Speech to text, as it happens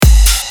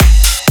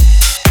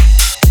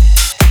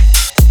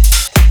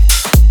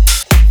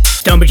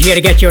StoneBridge here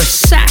to get your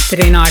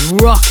Saturday night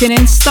rockin'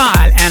 in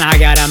style, and I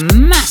got a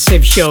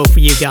massive show for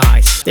you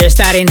guys. There's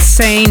that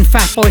insane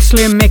Fatboy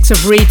Slim mix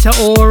of Rita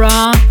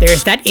Ora.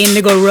 There's that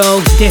Indigo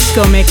Rogues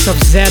disco mix of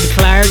Zed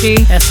Clarity.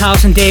 S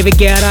House and David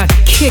Guetta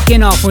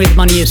kicking off with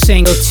my new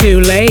single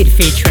Too Late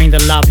featuring the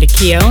lovely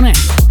Keone.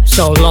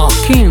 So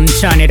lock in,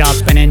 turn it up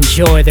and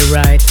enjoy the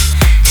ride.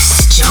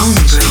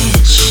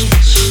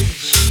 StoneBridge.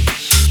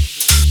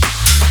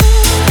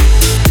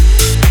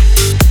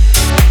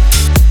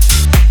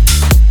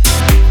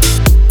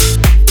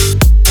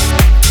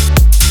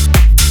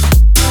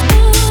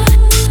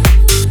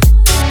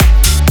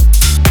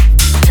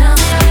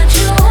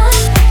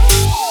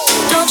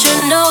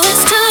 Oh,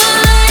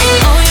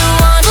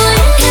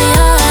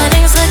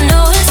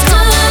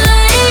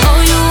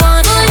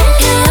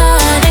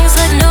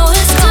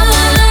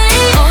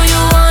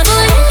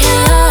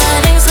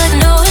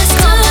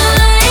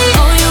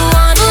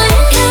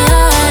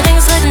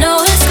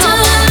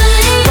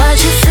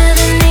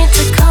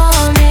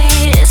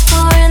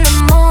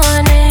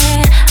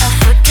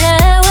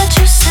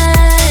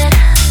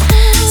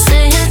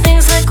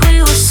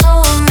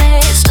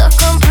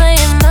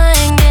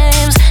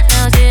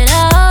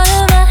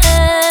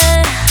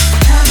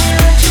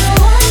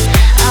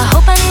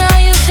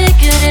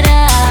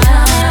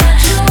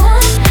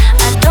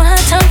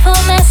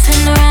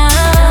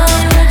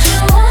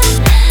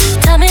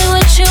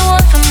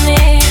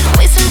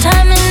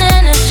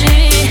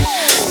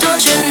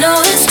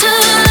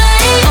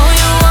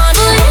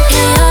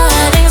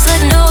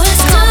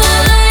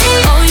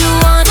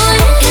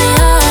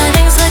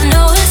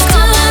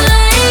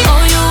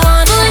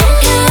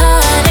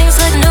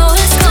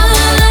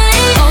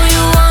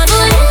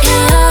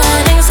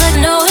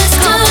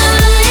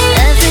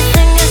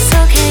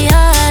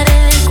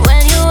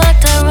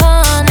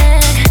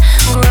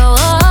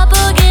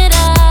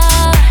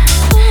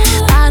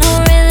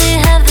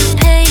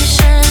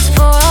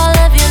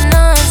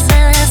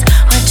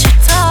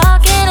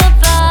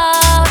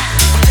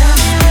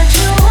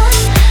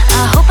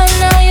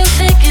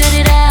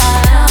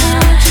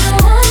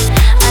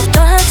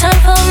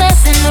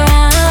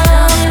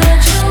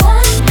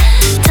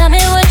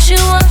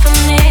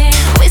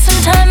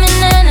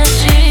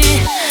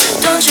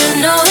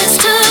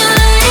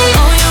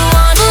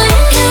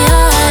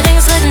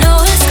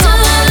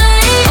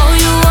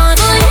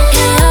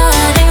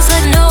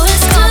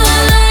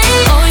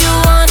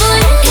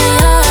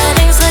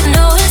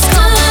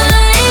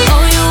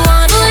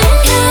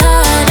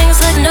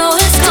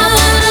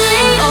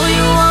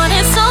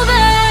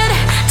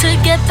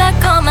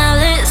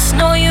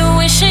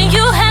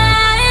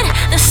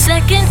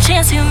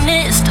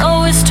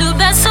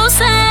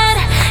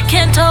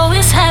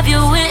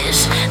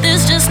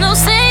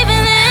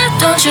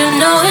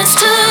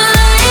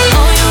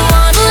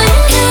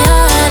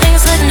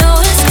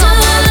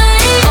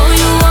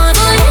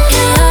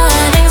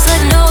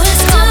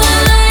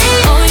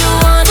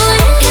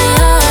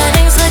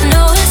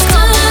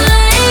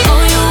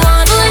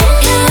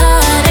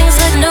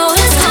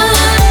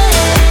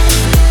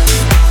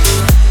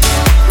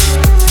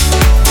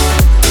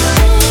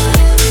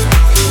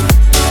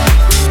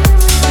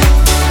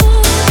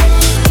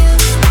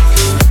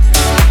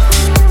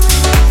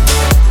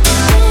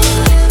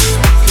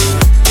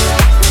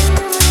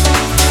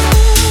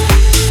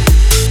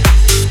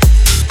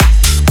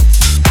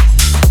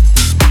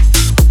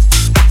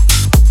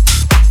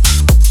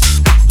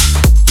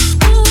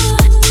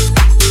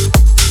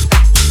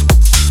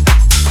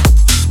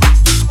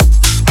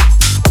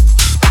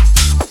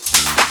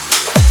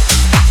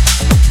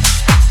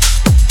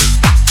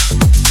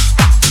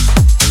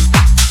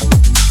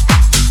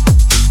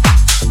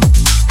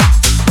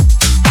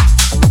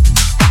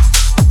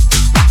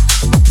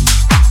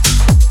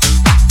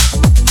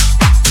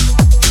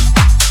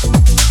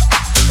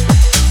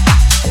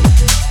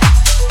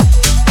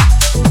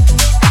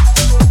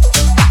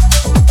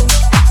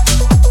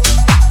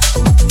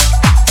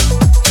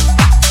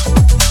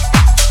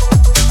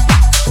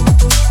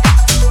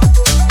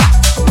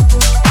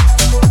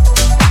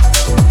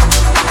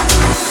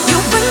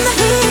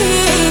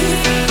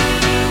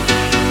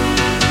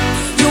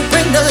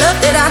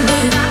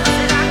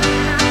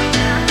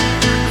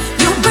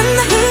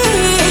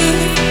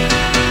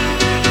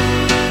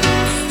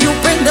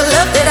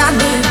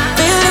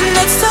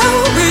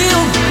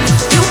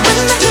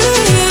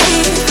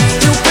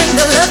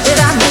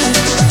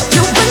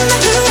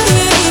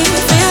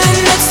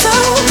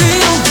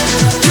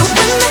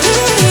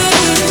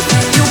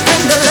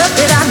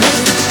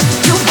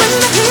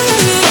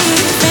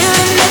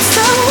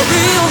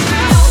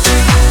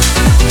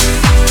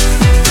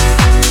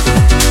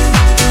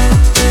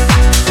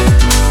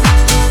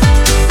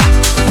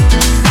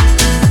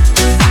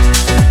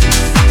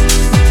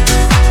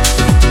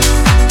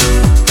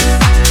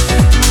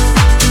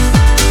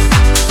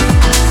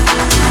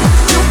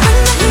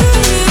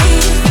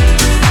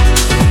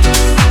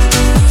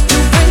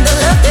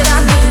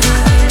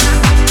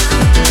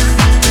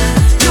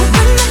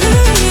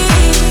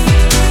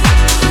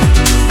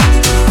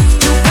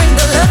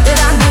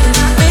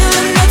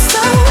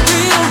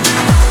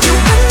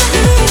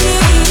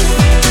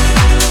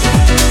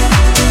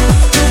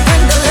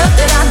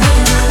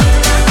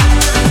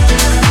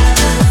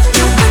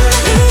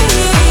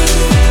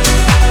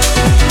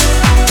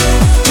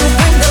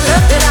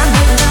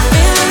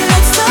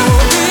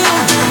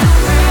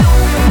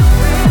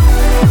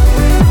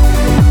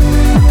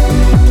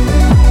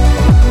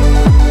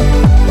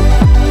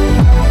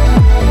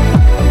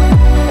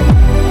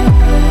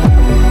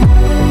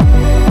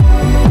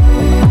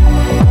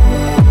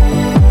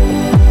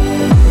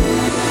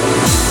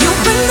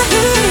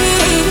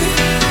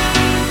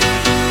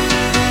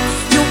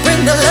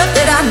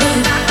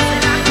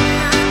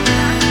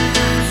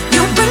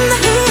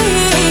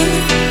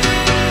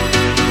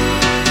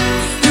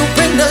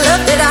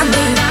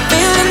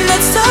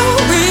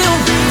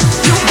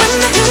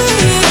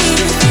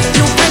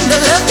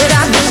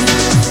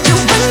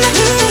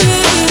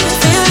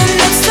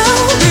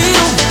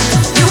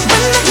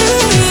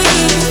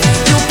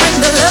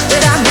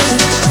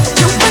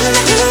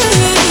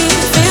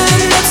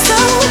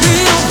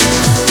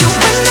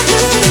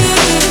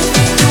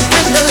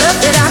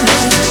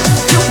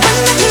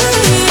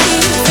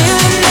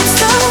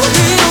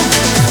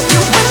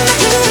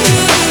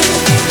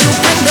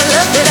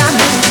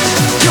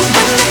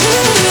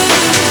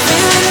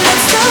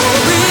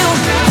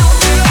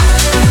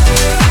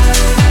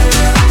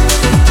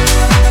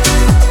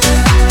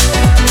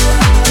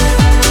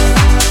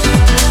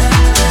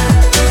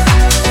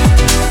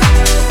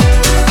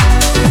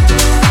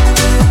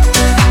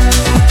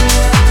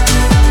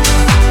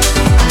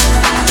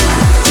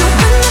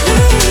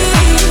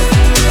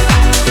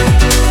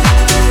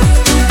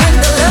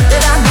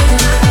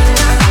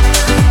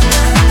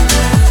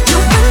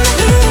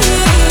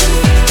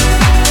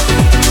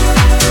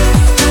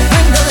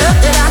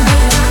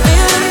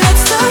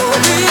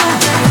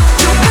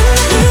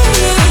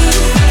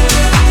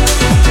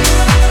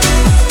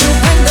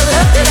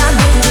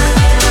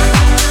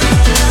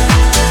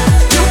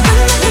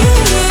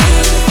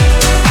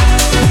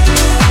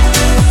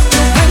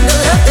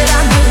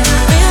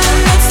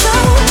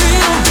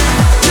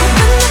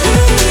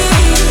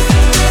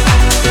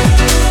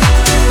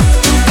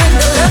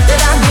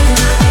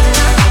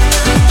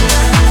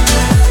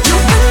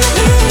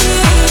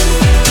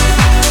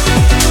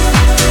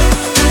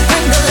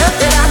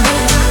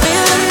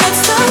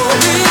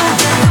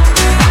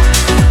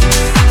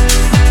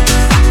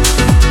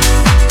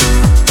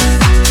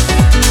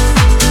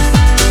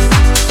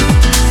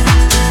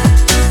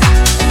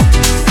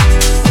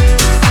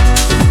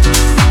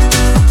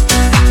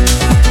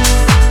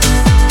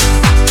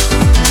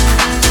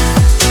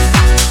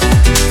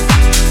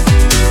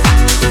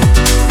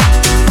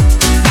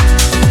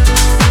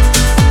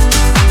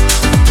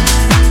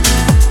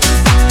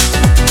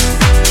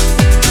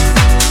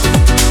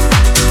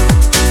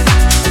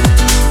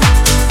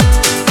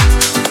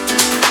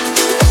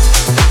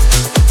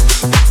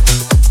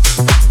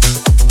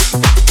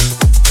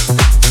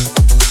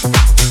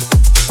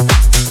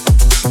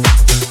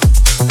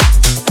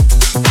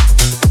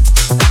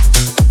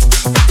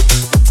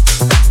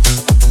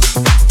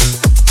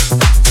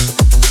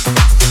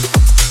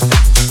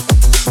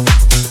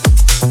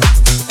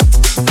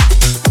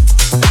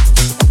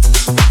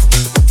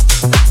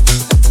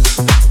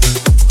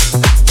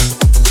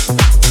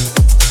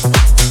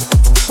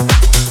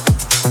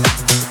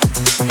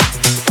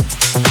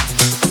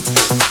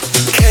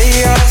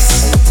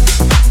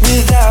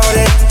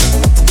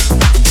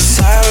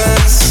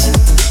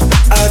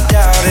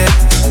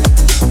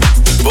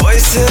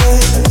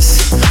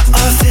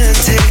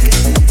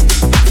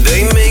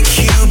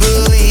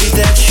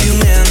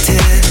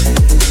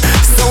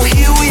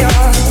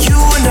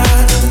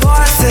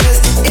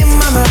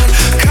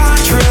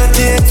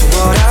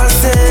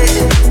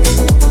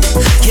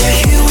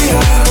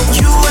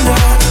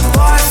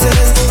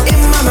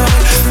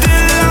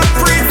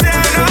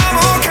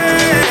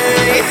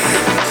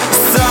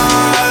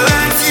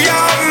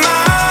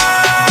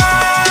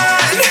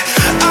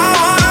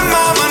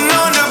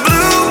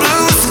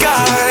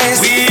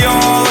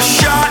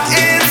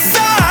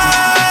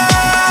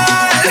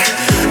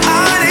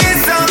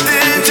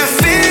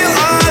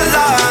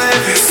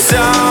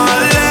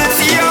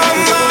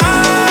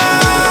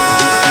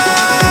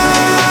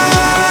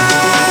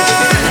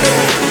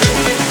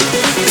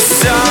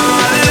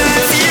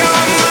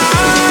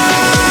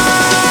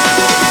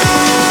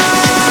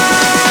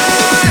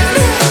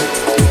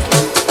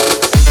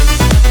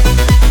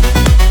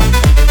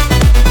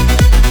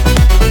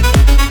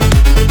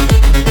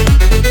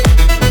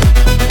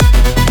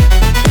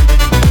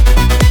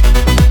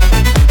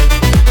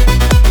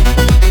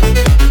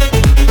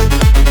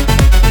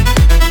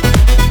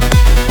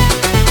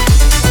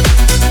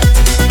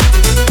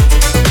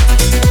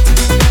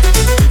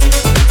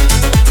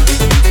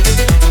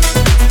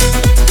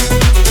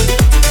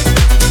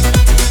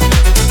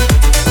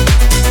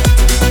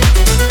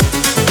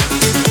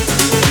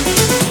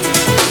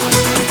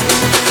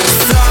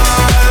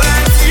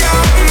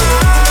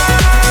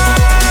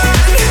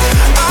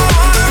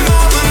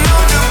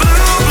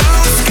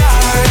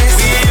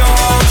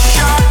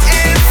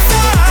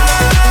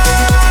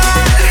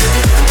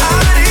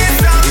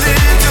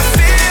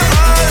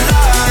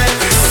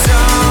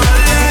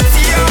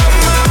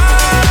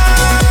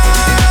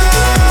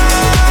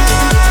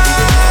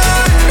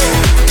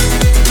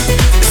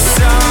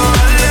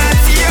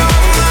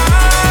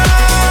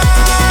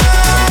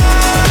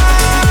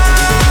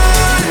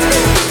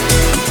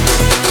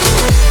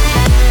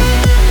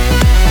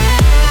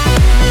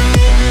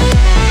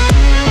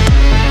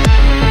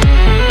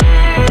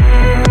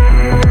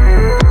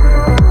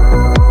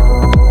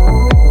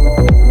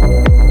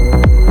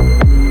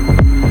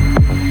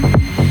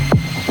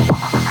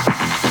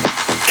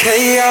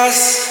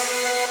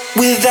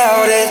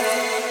 without it.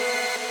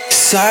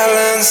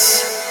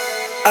 Silence,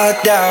 I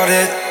doubt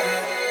it.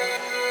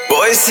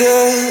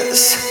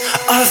 Voices,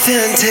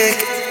 authentic.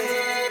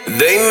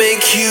 They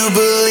make you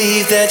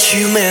believe that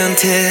you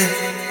meant it.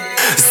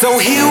 So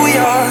here we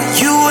are,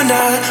 you and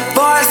I.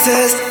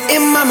 Voices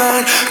in my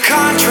mind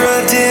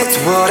contradict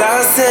what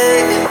I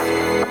say.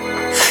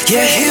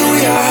 Yeah, here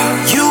we are,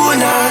 you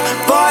and I.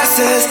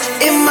 Voices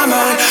in my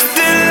mind.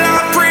 Still I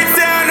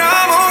pretend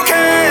I'm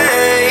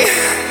okay.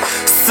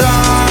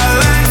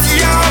 Silence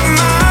your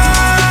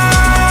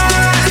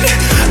mind.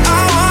 I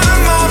want a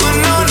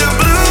moment under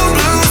blue,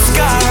 blue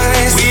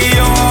skies. We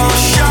all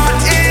shot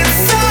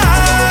inside.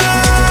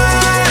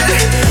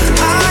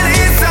 I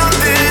need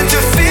something to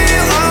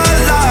feel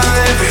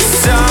alive.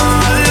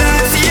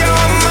 Silence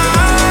your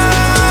mind.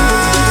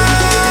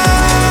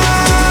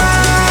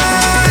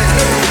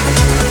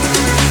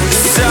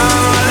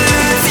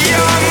 Silence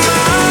your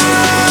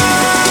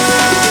mind.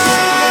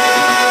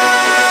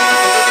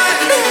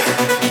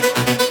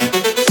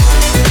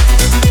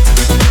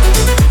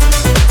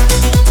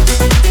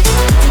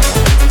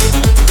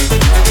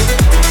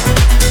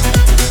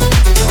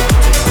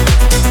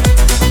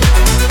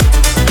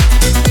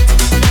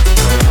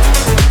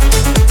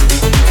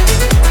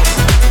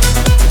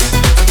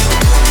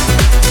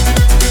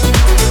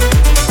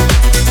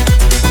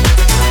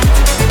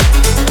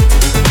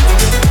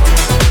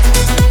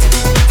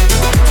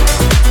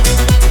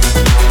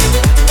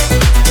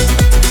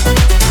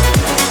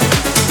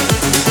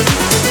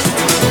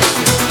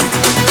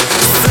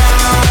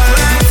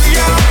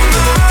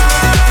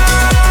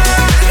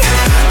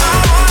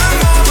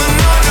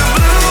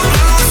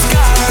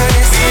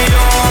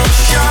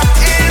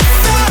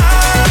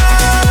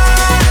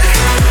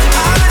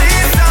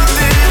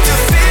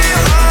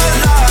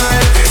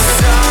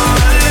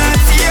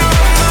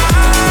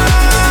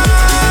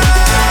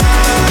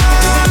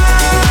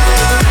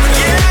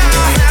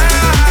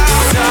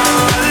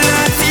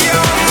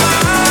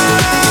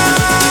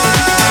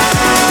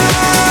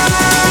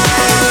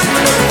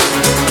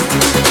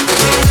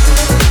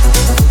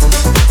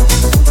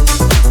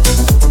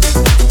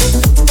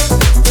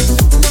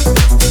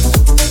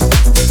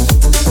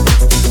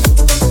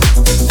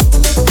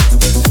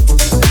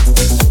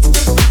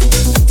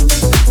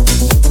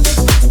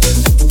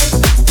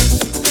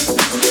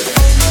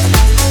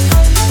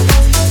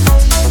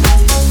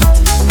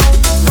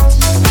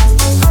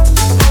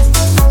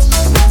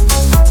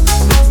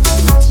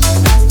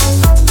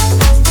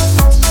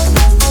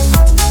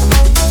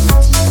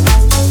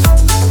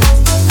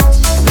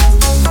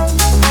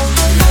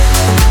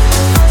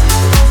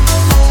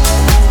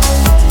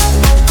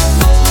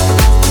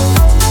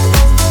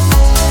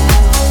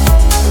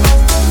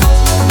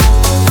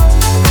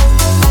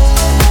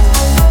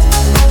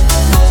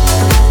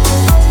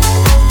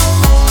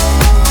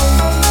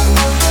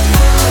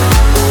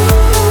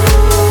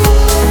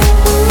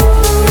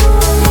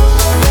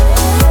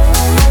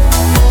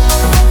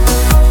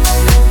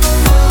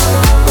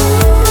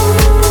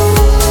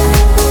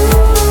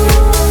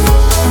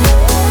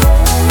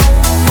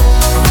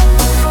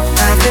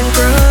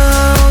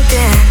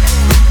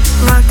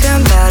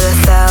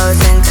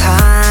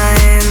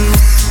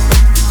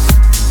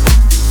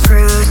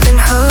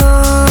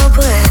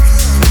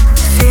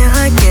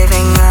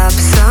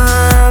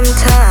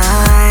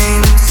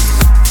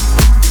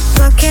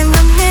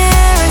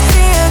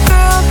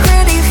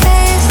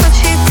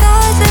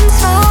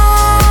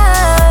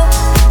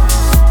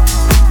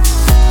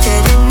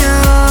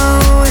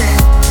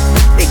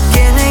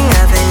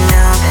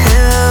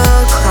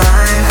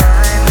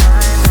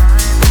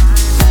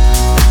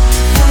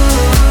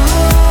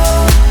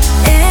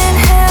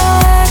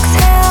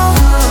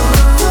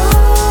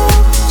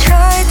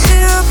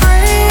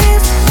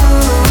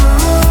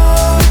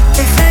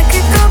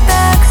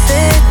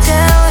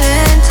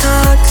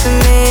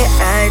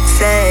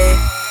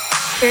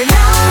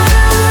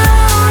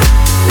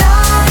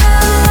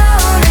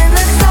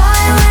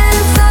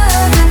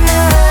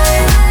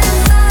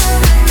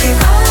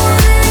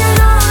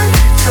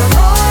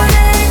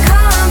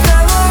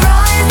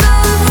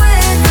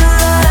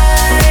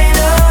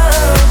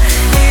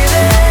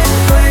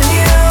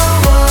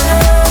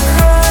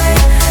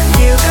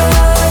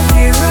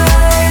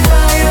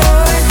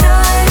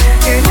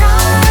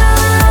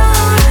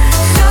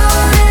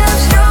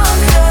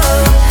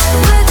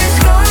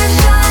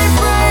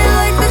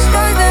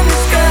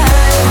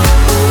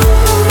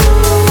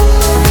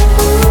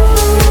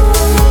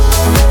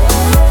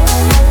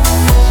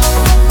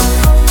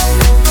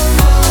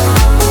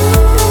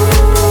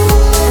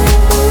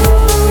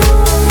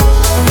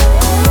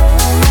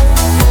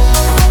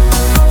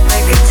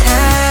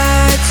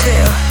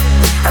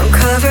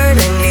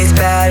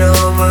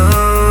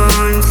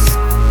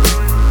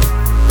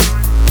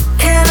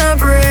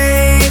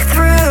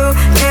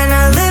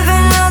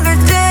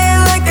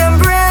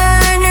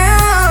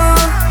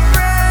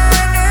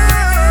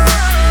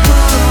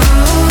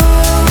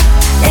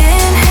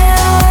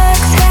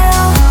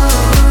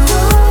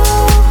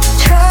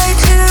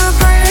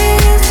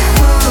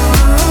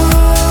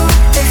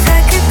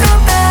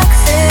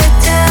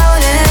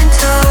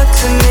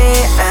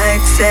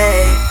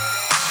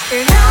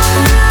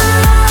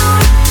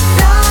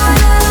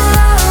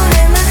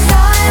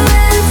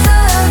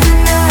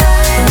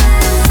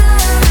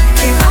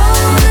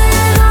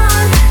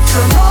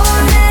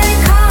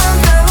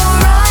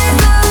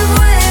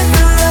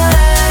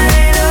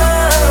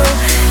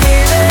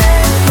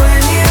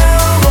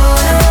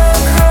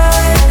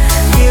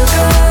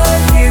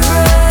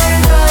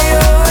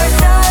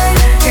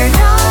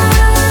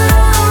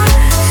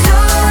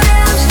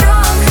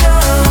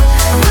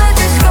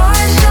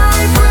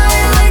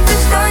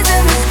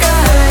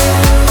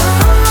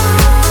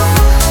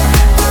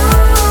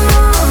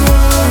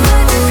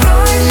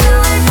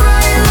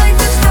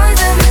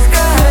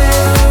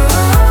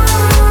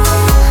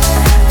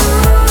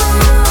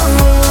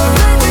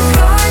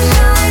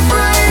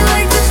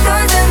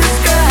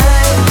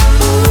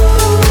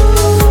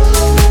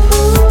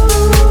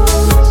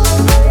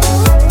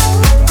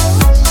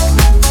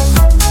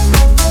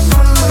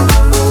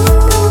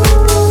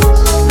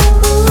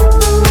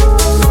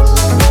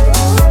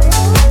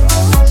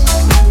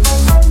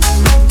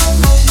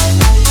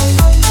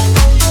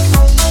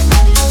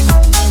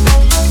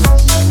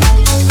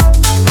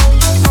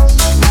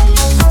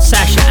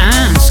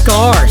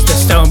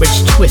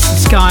 Twisted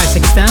Skies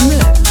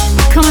Extended.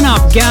 Coming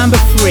up, Gamba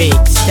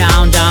Freaks,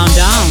 Down, Down,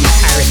 Down,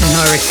 Harrison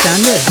Horror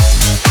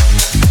Extended.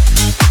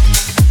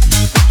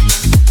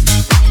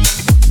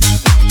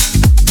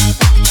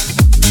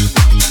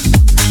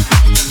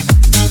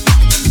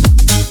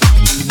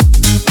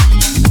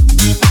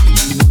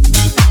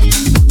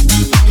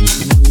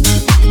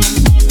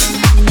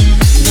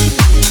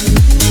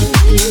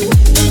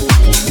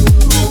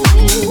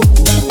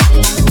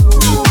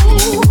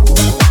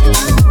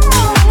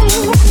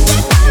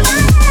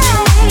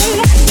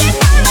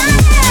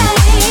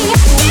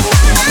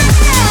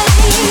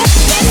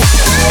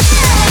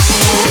 Yeah.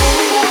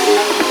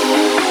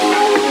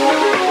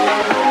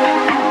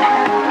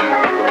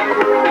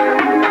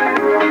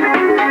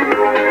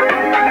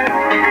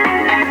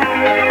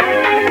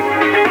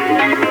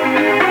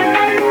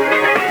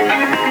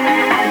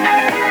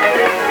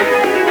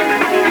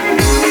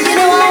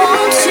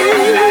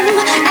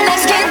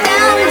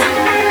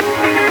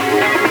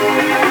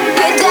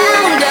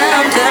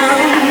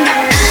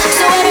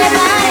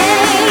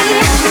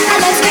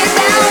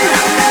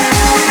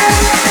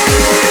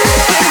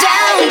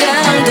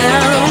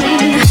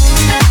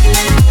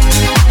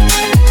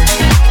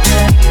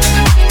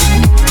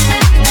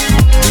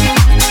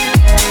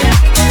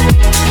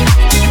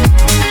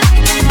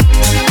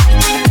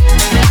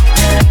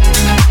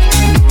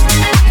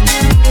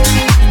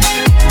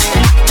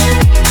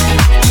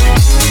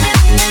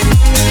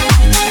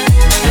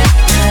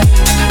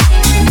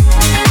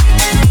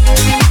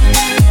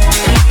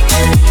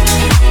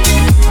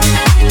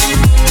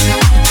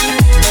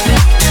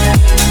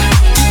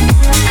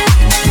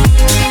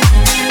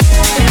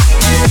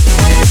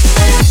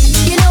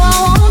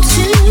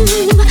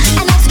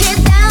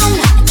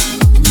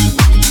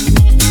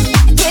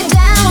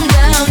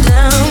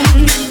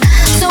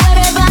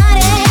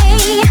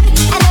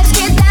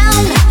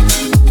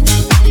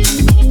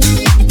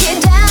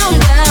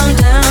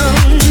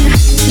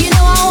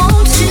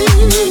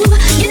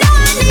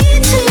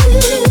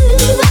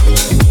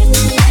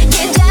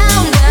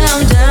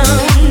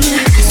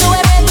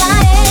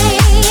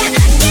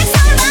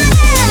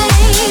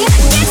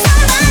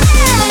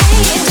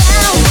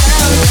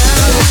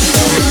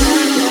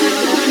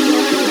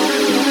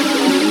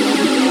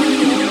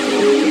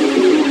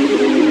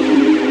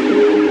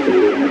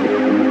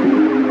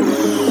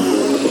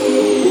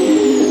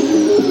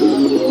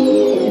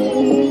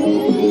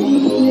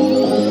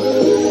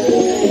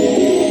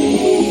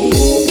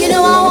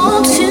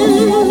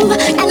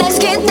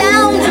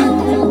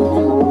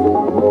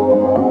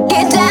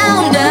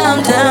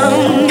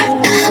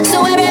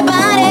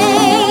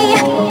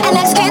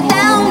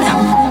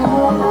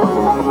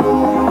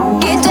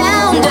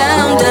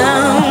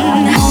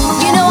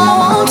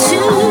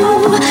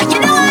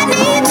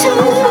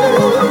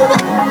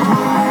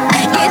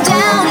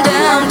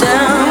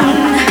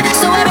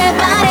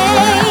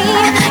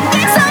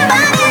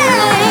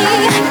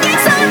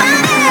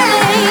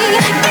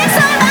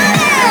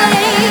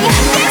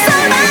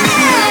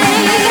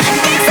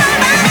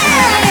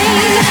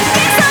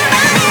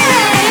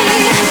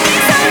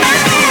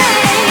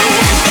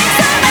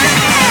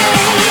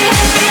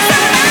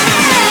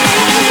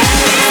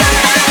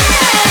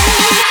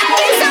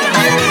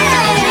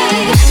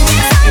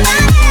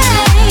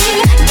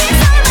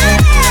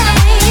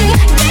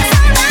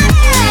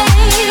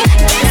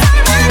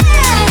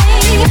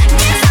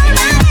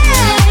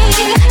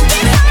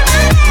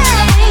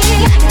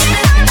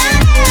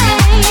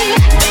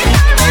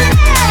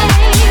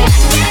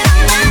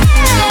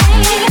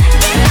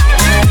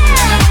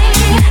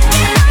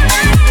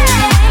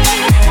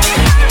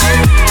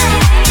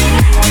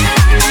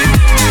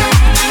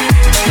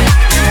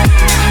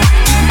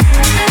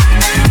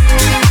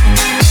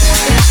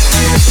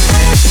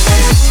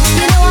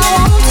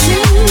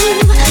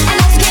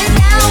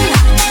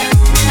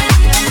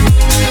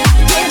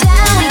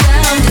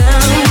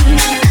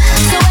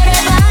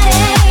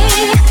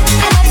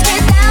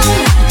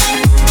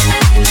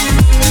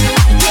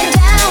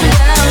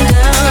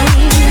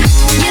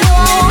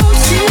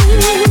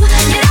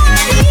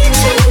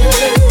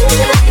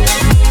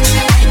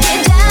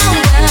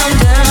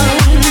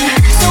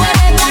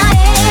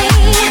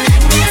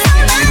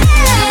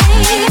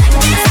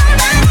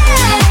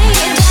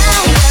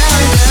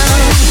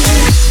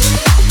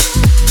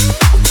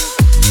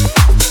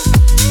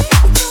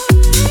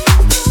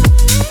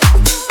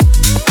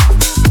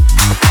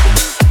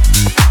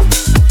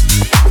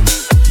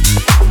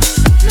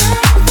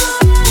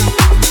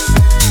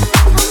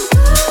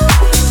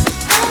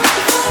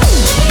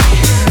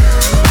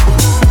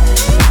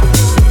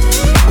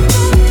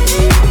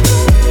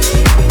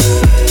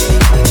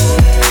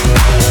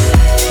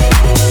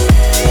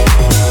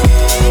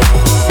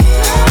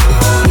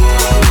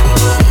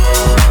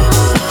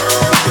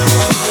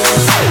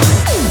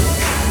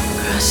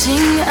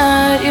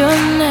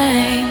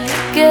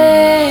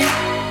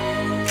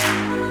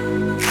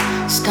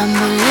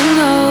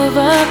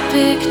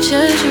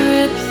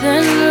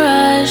 then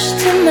rush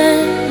to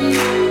mend.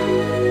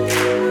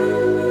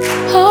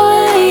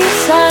 Holy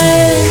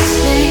silence,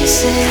 they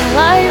say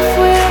life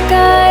will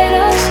guide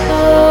us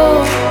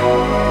home.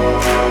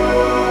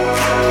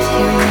 'Cause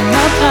you are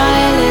my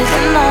pilot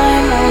and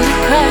I'm on the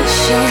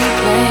crashing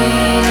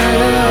plane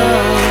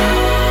alone.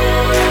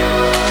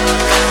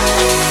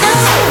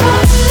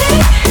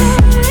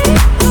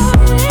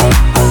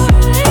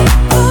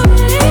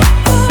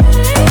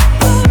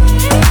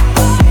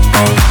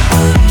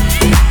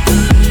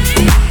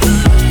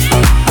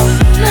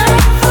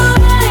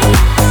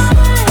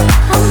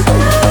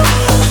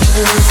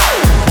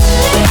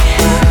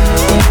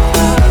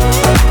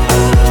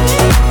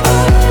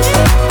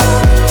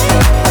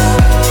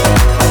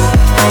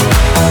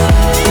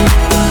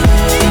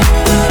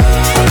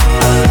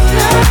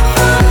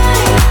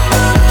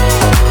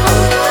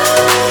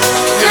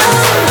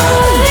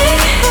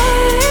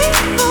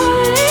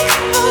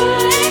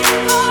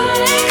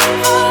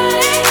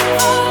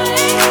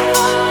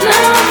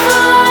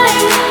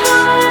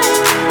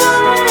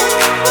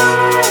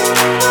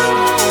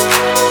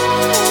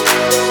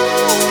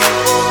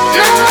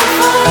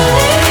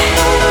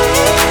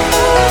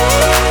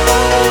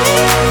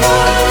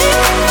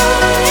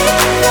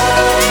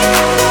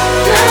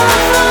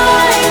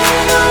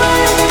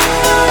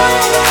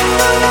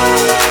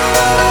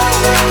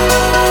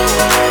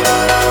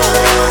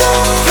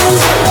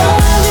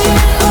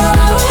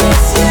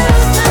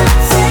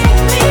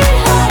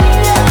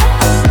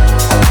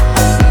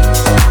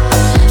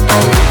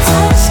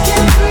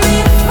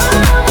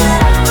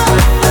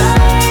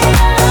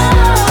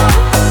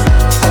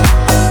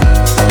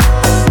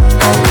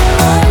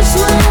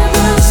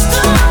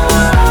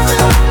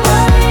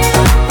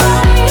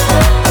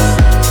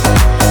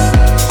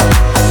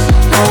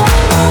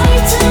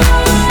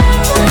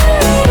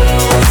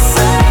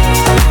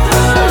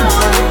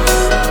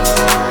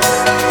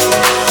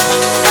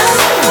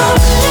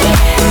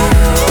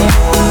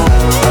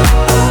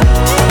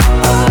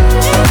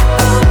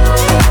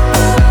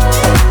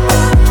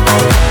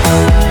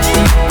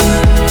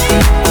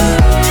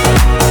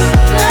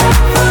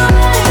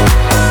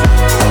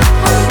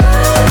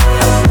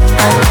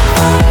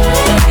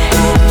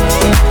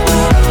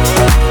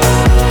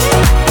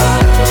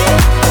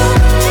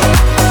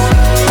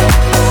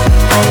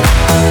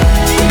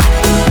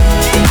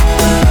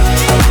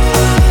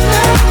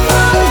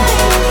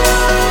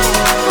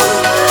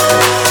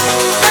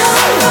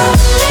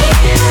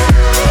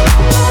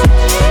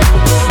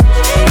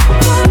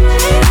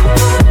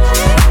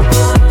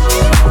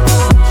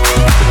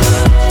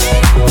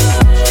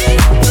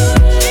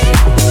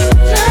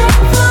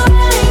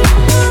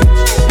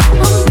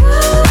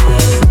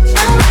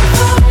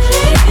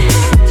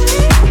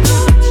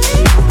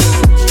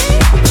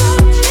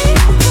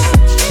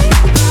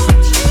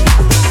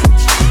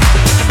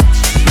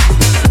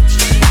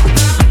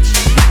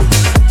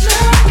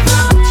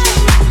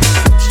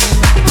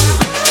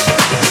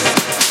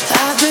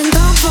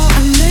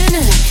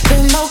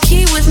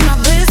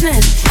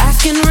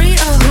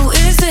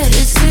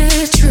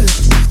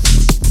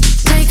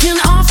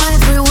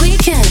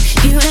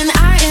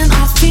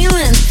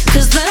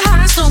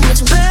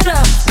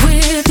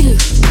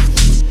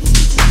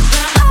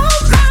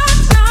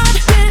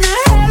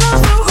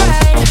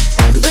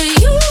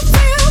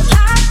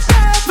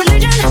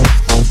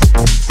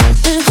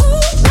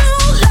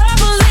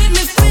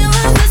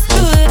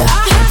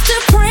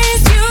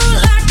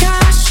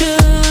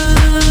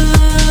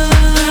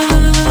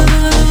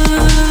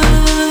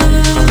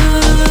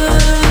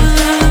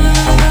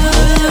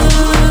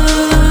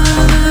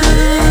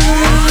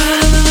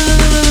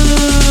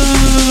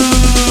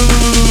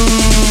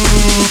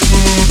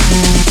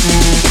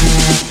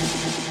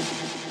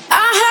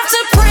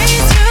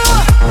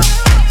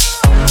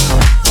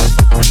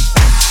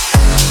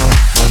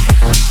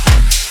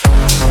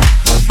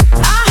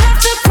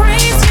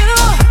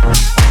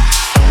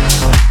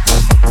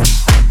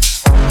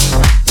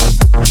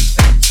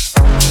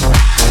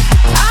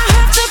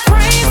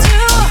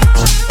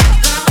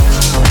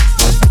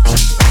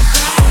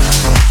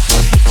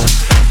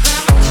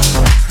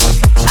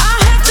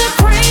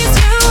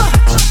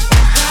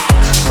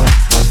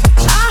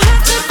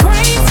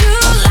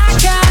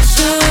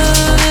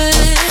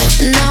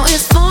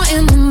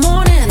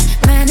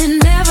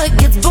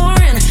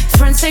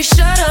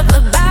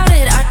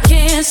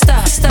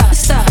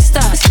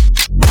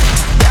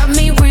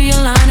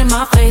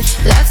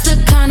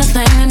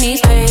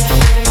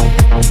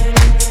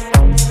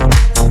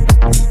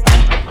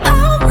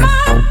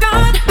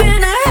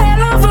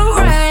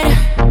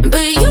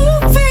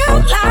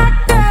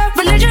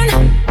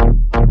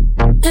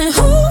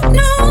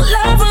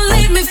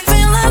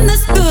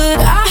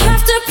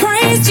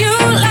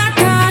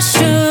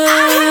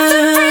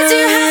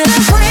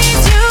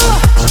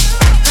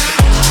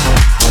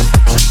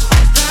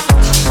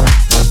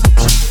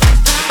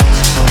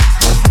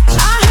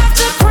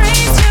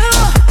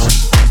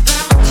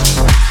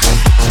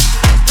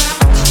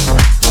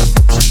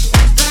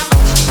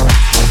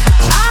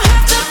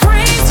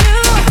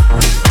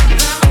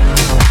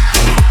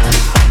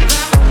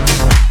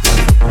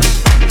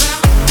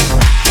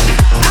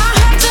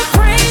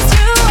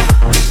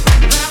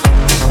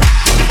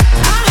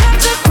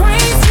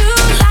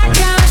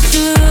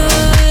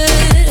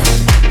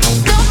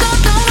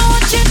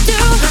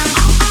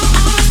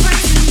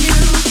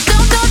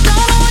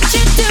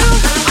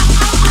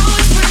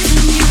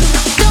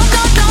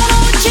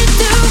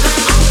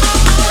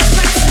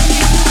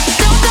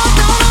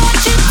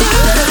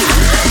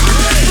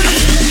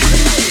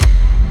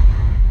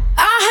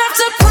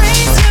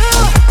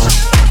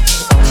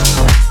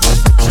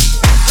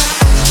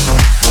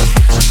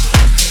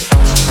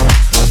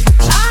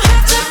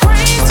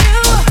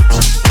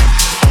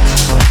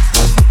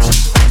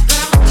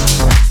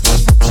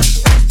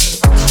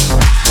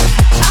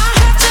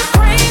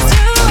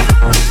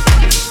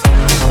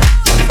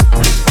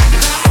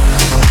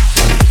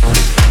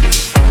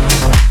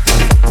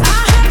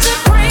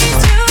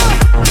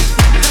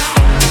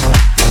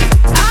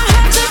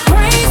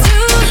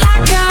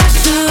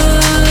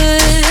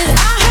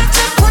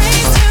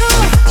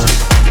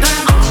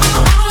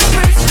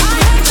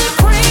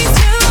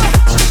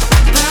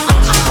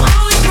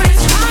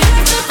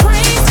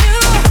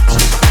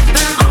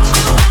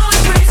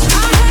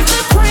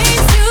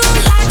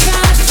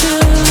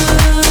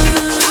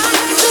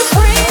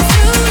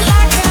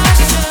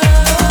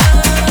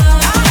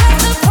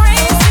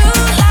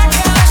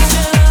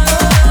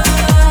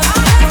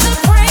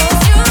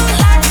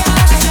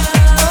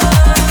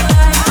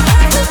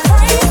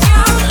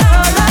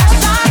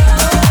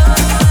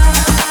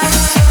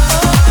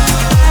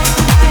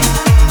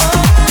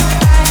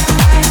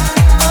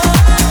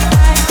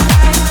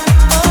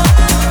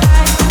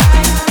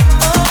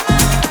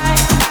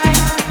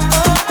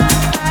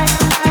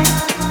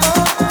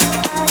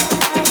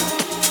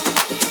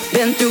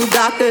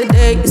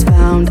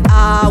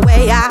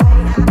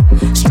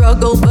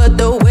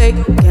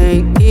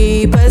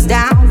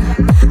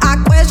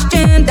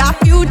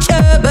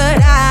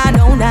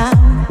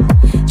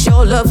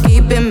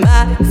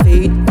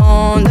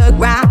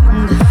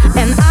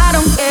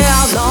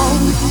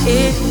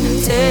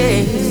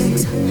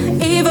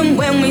 things, even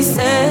when we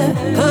separate.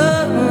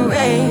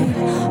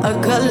 A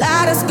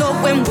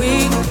kaleidoscope when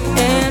we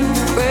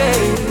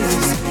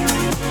embrace,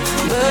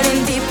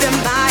 burning deep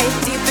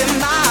in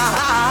my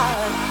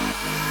heart.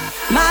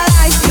 My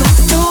life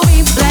used to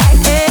be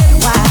black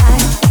and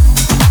white.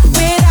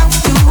 Without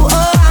you,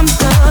 oh, I'm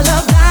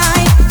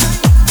colorblind.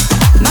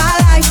 My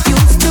life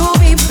used to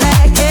be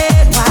black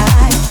and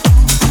white.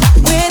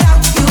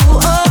 Without you,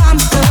 oh, I'm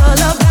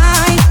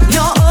colorblind.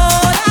 You're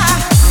all I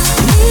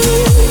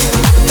need.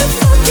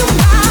 Before you're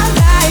my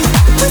life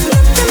was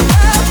nothing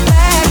but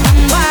black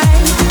and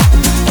white.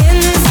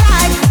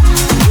 Inside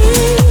me,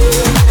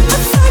 a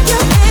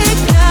fire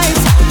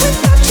ignites.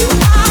 Without you,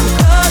 I'm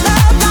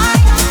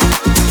colorblind.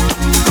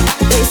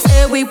 They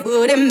said we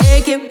wouldn't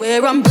make it,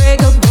 we're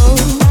unbreakable.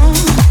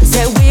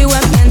 Said we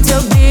were meant to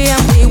be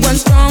and we weren't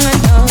strong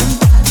enough.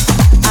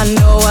 I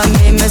know I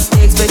made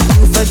mistakes, but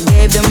you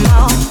forgave them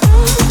all.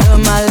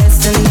 Learned my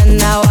lesson and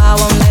now I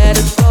won't let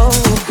it go.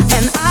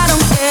 And I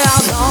don't care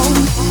how long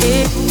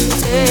it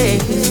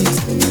takes,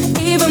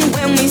 even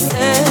when we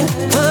separate.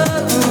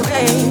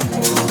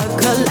 A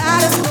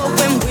kaleidoscope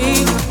when we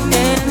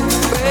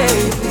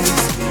embrace,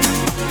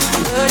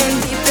 burning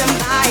deep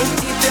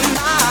in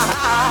my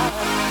heart.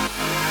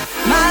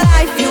 My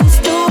life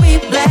used to be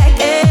black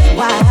and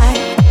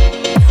white.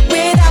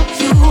 Without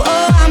you,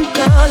 oh, I'm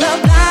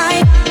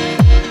colorblind.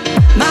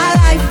 My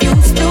life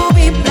used to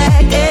be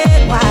black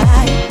and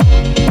white.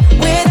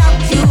 Without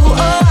you,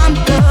 oh, I'm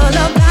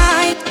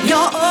colorblind.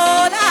 You're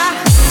all I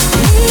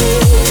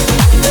need.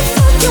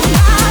 Before you,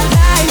 my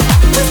life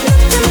was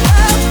nothing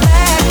but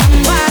black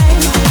and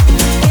white.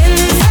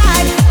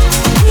 Inside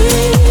me,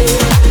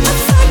 a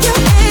fire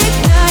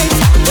ignites.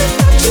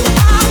 Without you,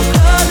 I'm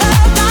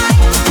colorblind.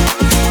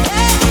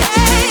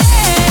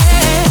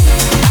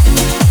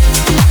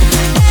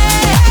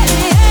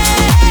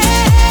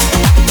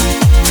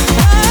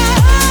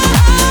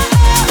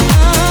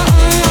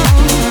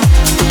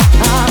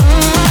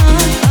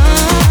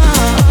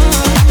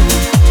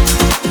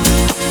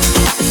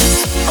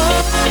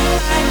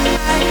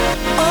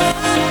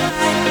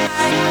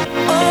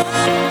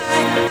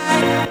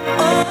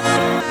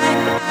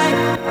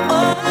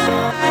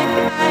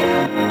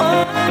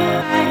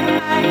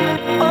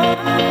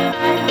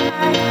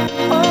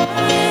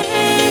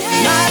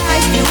 My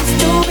life used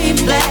to be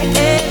black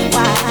and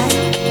white.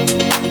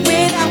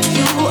 Without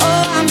you,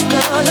 oh, I'm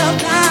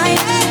colorblind.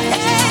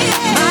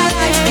 My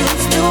life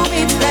used to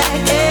be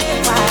black and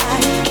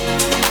white.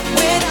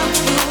 Without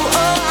you,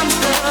 oh, I'm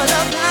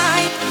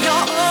colorblind.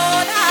 You're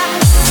all I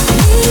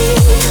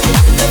need.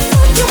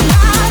 Before you,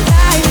 my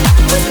life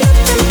was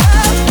nothing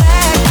but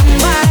black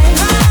and white.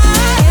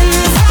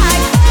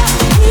 Inside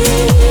me,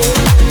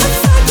 a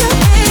fire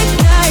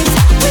ignites.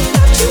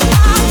 Without you,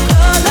 I'm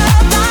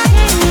colorblind.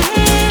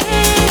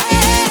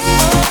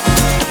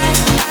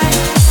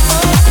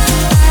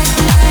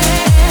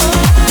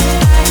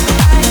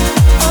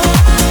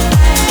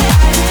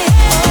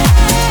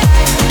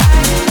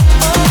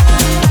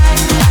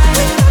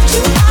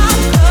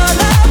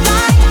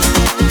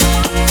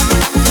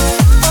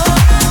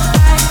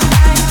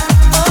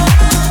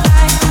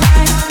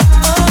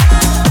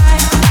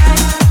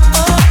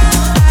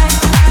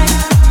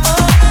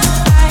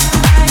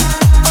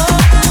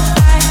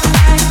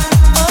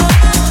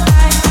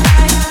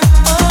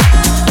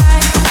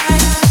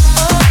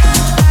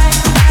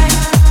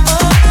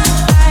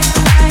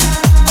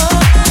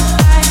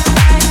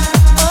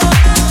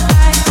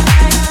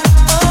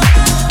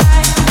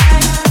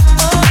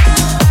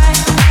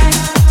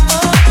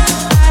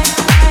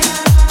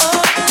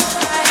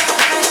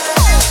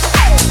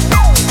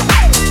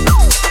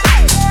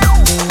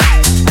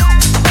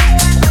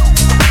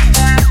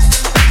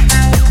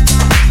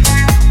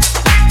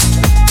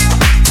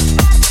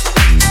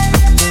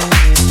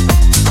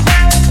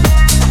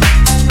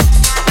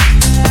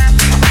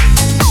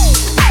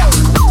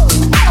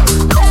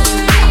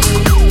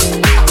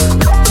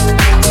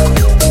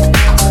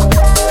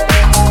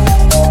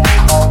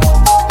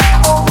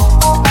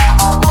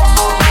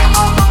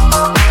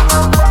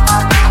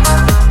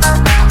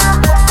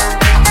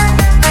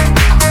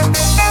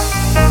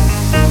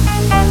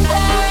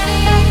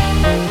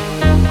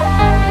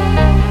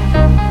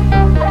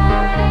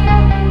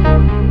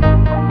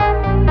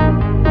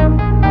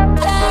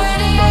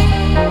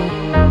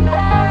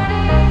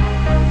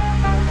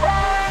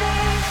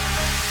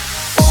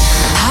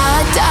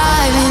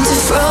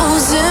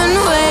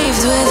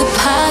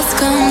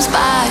 Comes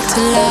back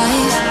to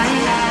life.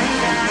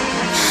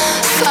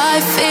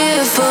 Fight fear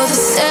for the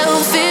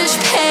selfish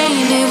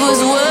pain. It was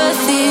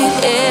worth it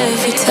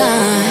every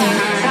time.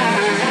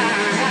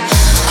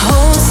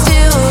 Hold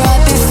still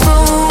right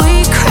before we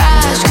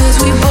crash, 'cause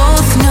we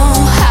both know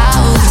how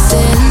this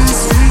ends.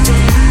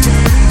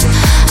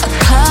 A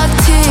clock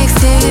ticks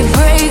till it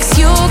breaks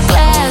your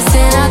glass,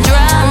 and I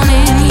drown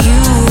in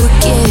you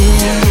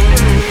again.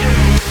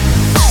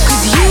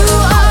 'Cause you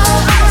are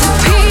the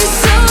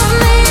piece of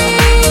me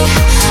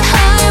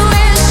I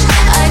wish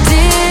I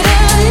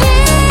didn't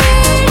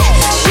need.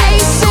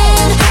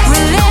 Chasing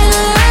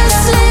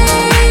relentlessly,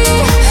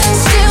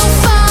 still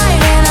find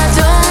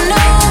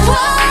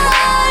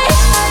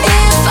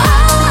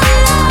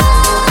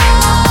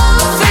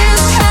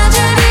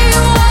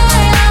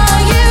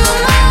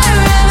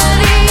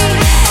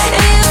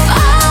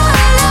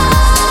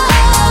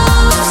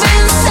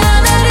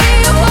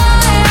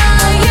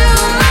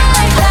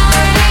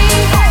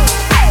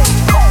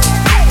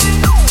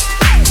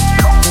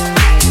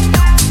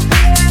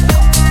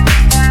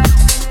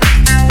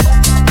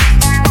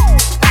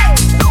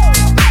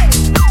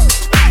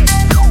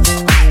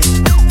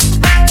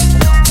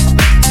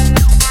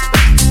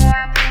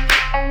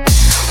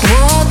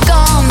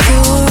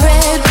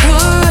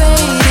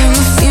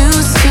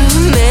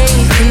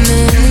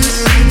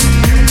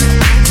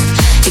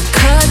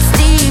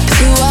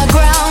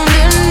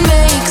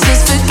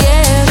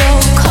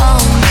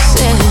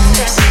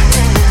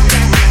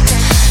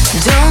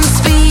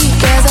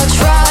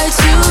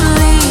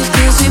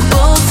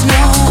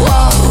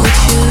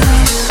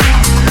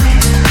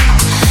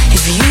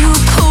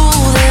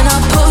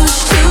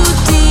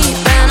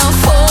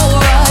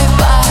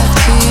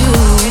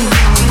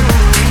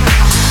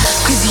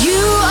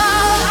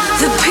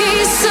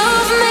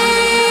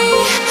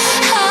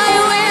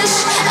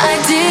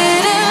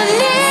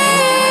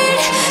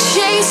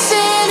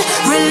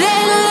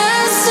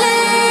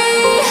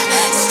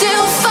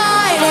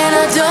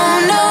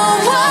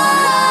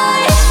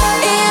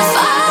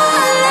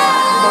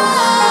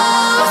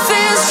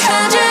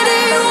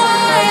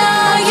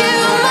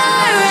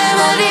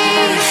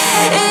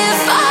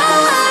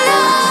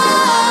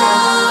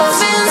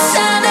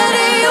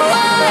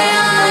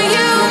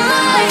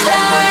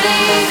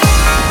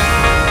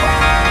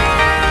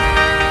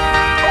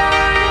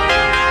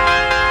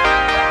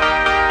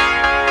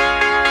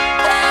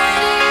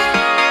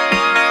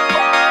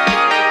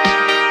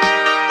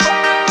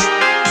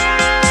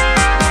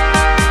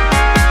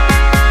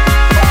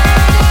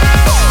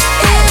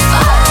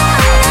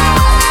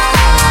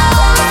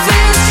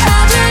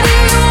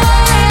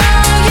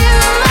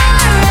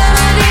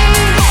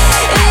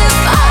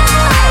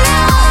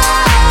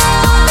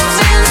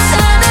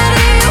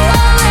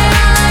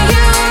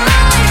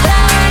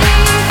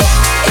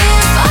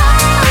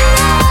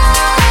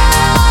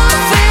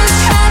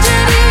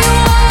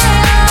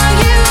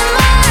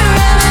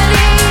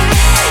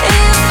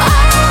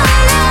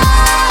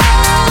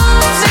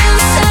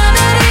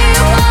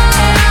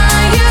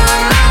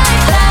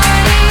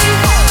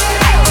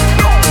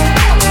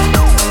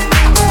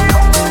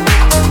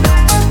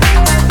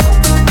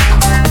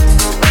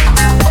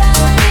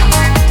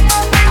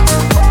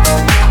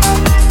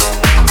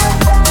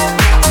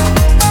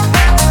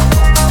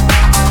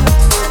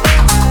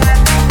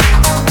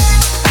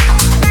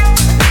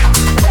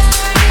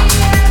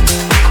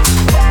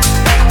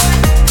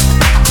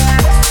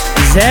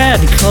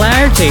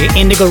classy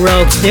Indigo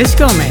Rogues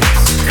disco mix.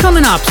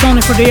 Coming up,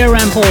 Sonny Fordeer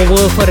and Paul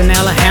Wolford and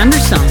Ella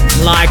Henderson,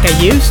 Like I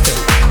Used to.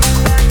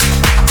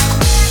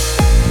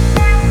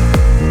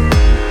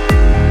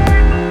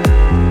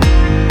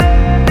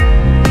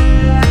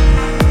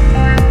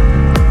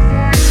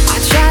 I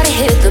try to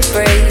hit the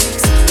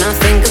brakes and I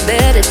think of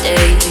better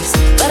days,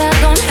 but I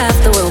don't have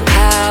the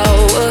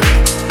willpower.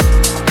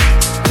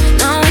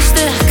 Now I wish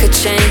that I could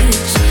change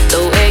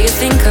the way you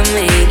think of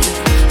me.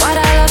 Why'd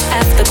our love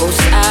have to go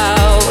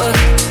sour?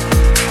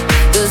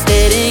 'Cause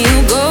letting you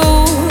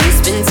go has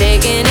been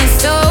taking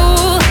its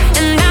toll,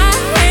 and I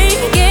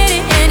ain't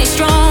getting any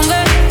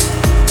stronger.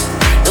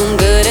 No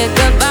good at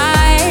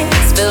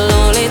goodbyes, feel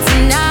lonely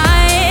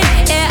tonight.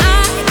 Yeah,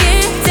 I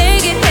can't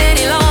take it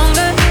any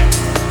longer.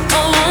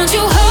 Oh, won't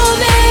you hold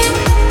me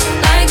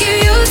like you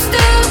used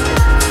to?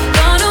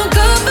 You're no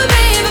good for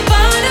me, but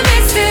part of me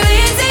still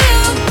into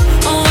you.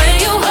 Oh, when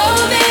you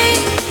hold me,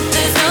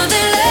 there's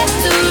nothing left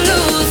to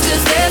lose,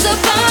 'cause there's a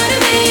part of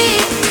me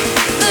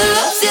that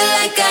loves you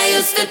like I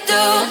used to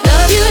do.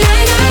 Love you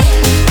like I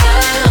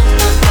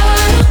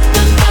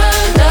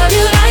love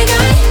you like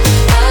I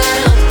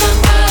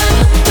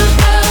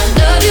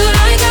love you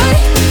like I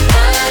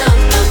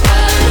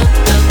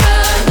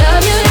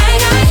love you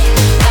like I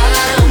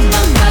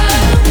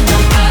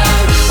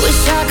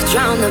wish I could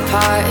drown the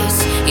parts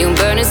you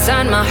burn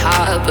inside my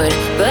heart, but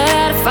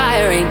that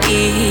fire ain't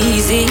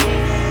easy.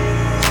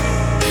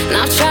 And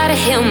I'll try to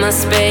heal my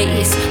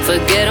space,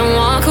 forget and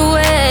walk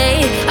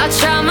away. I'll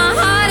try my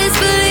hardest,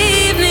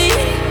 believe me,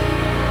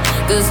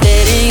 'cause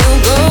letting you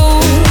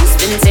go's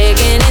been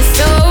taking its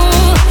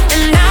toll,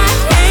 and I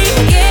ain't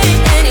getting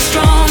any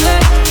stronger.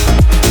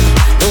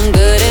 No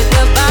good at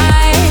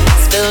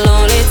goodbyes, feel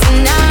lonely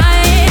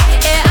tonight.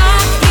 Yeah, I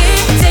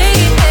can't take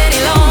it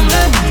any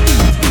longer.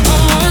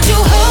 Oh, won't you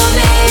hold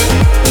me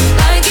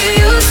like you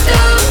used to?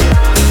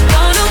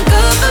 You're no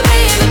good for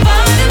me, but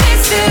part of me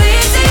still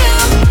into you.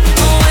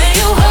 Oh, when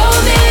you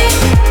hold me,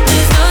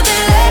 there's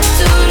nothing left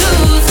to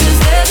lose, 'cause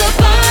there's a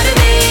part of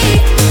me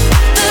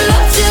that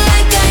loves you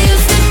like I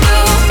used to do.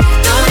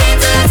 Don't need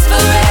to last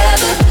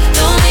forever,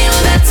 don't need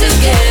all that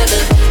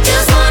together.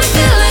 Just wanna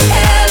feel like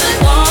heaven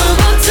one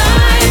more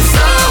time.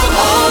 So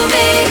hold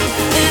me,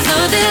 there's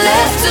nothing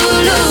left to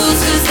lose,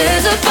 'cause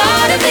there's a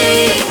part of me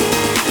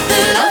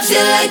that loves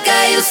you like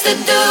I used to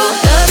do.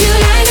 Love you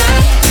like I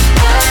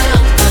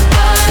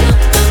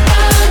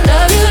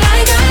love you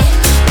like I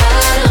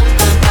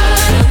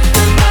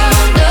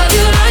love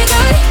you like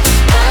I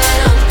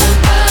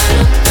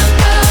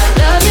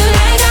love you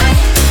like I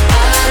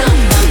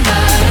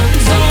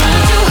so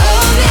won't you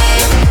hold me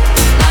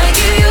like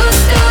you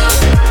used to?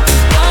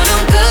 You're no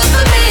good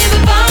for me,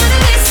 but part of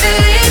me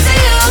still into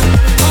you.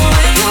 Oh,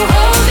 when you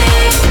hold me,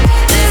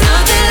 there's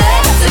nothing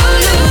left to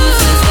lose,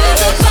 'cause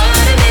there's a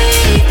part of me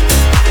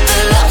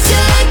that loves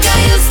you like I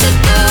used to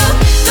do.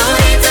 Don't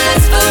need to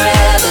last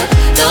forever,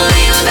 don't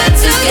need all that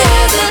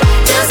together.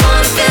 Just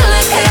wanna feel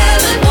like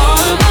heaven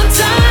one more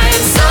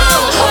time. So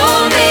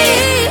hold me,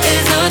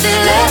 there's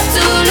nothing left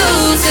to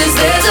lose, 'cause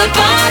there's a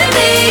part of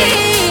me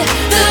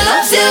that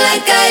loves you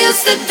like I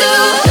used to do.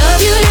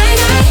 Love you like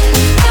I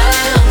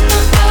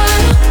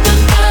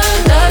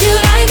love you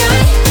like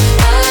I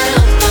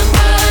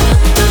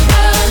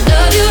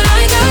love you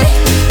like I love you like I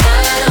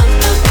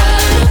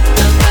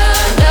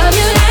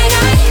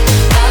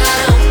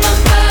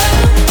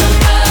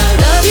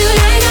love you like I love you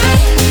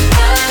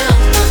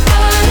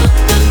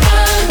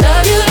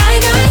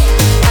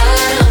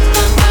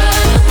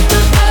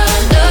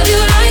like I love you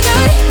like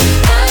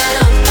I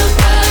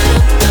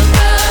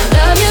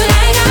love you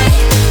like I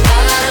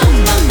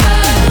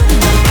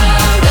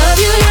love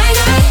you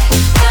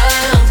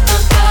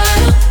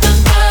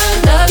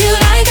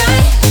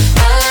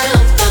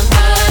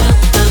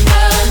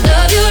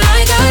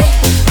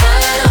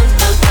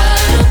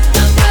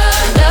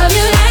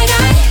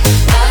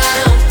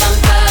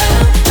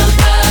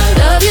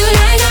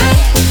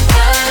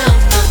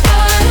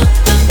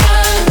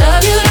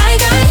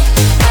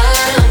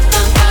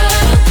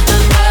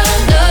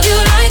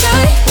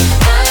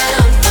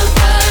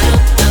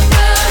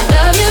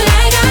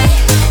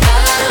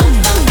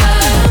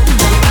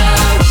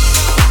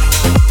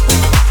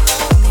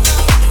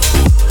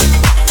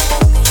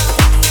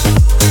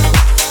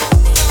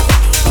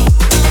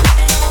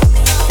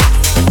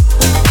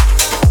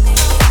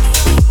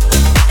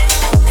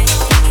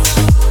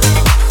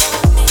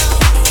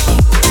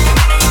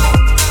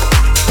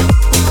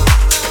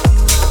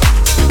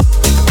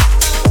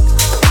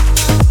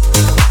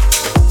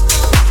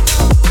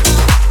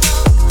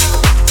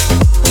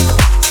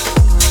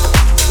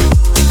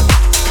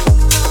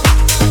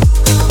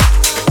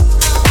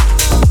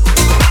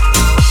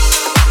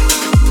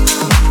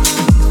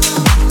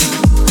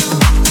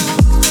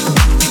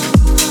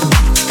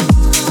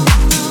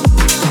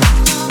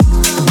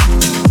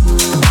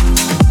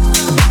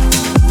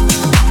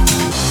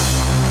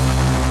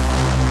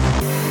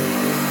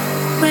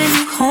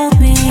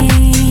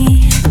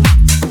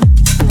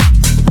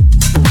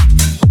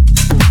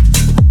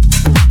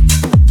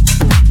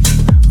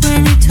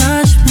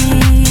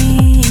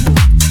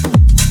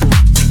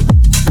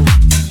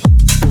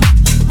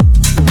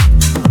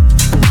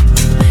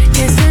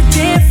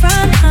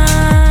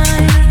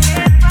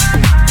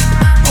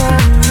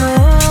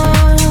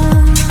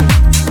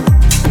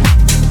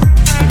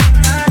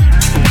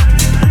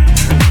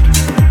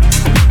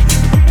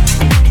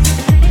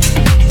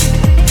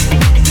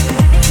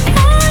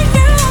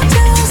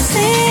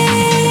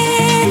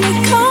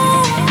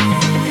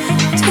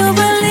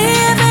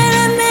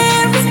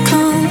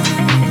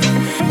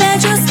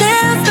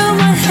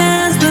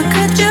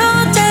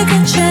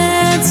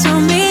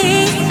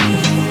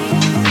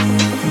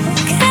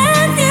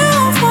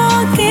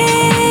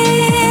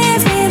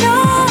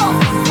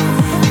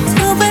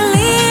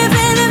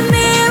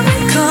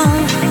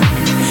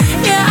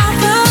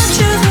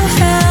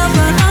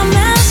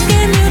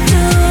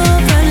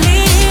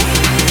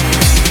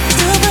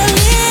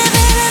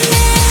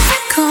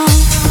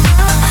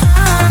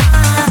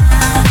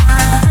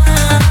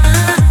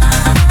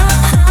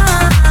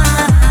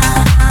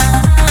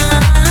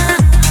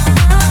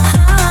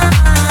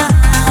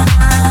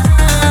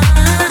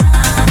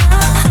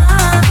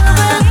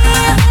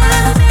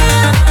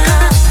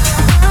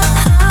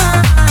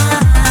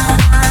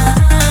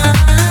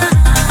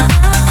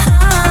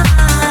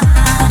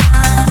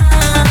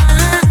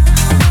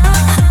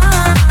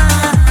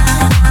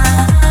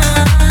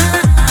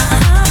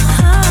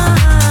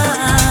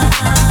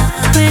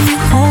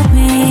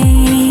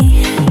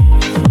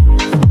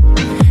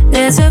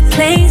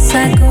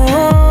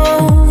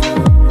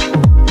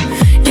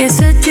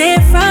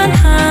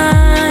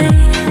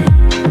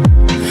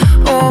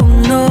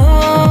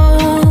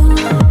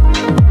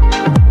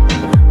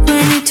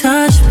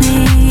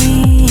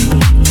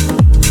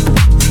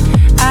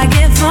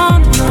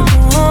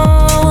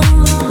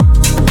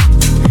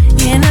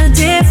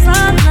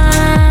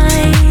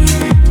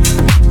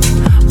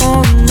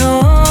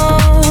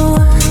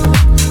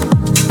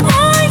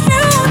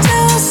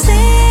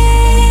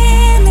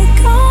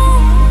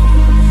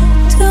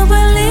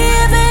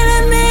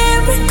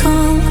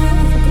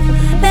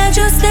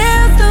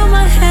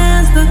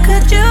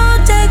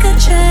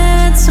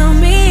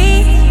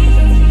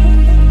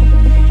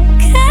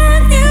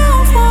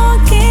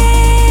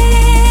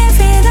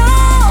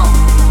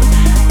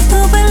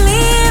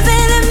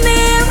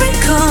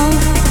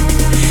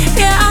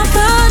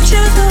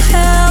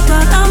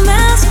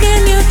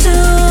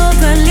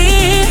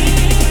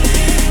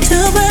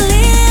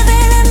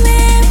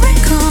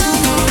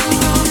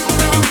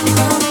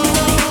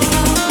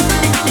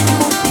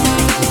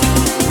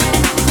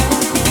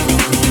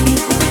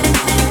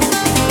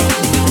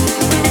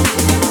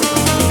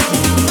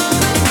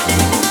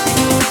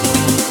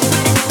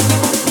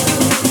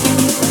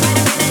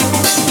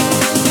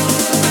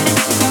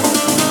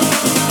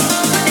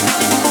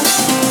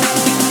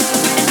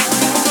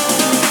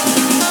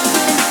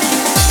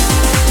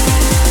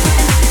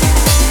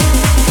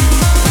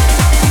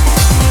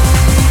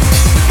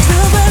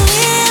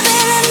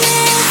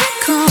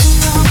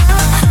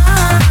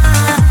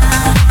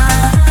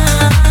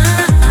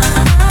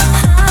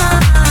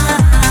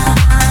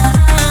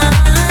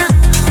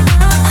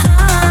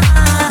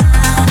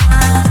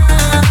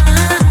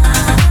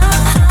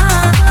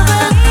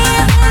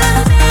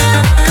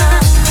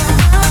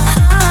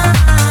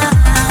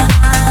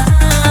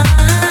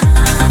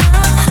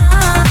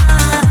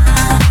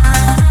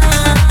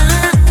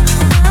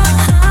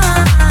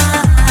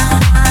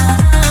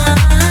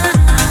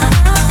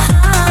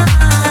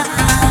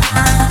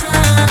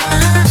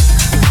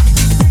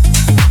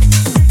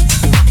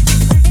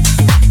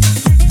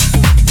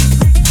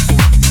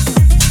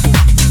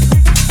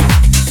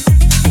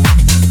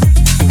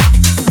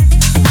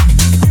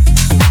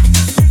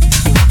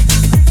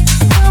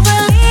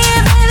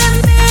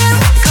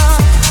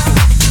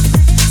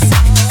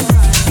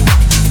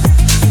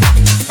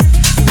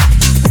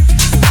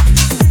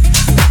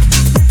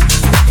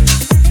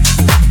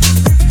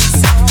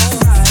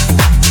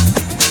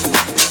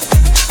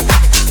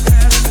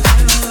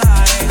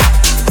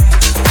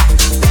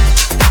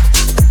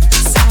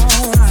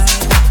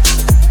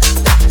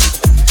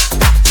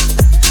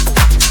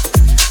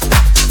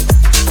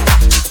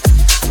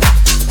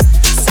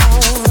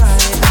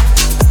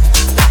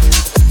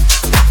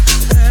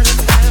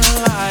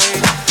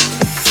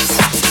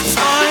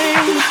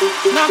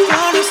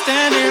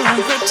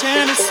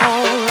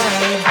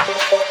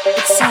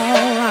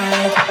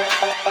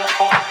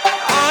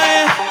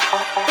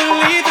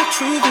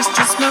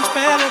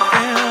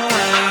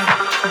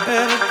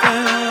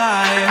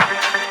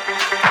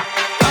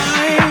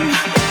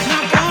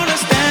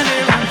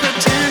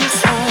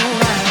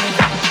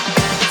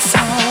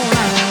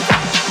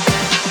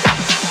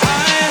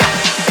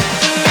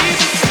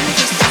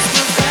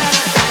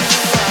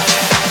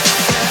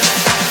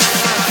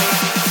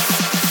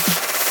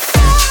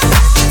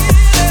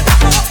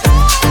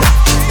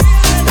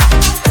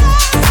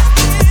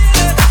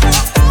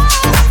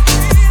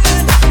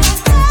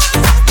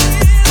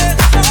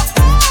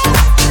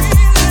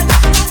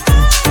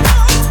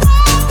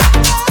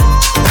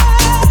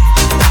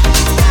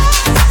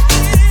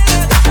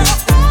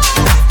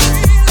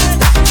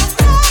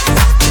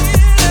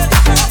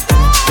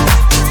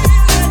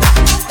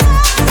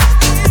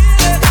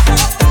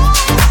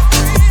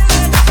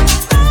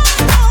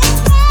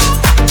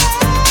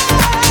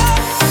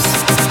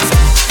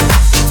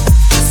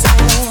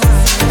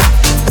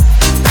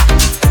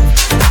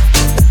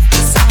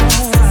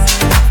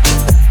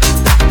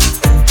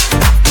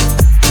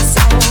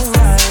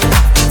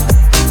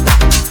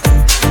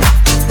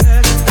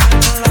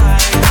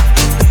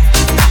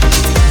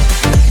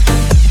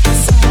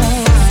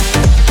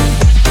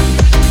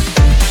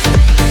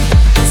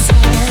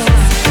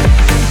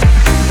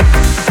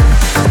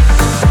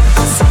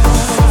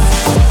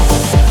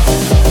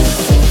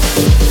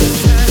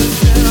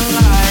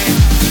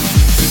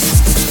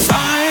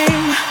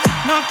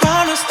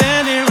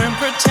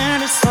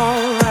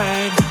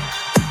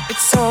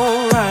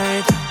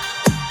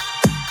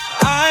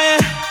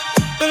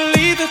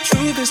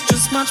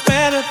just much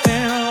better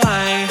than a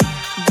lie,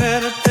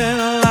 better than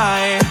a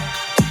lie.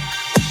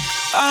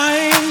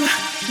 I'm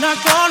not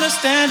gonna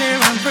stand here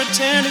and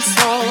pretend it's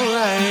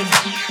alright,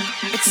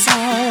 it's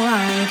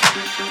alright.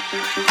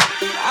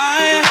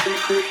 I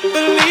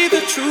believe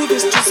the truth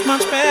is just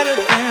much better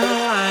than a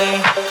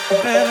lie,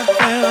 better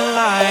than a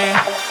lie.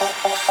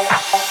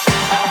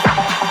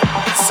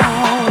 It's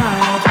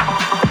alright,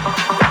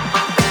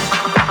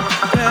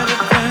 better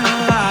than a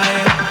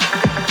lie.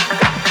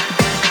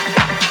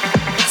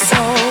 It's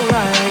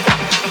alright,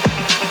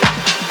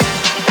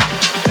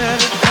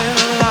 better than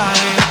a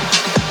lie.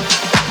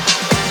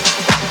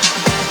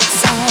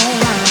 It's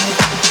alright,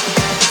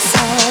 it's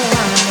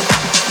alright,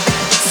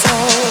 it's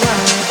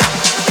alright.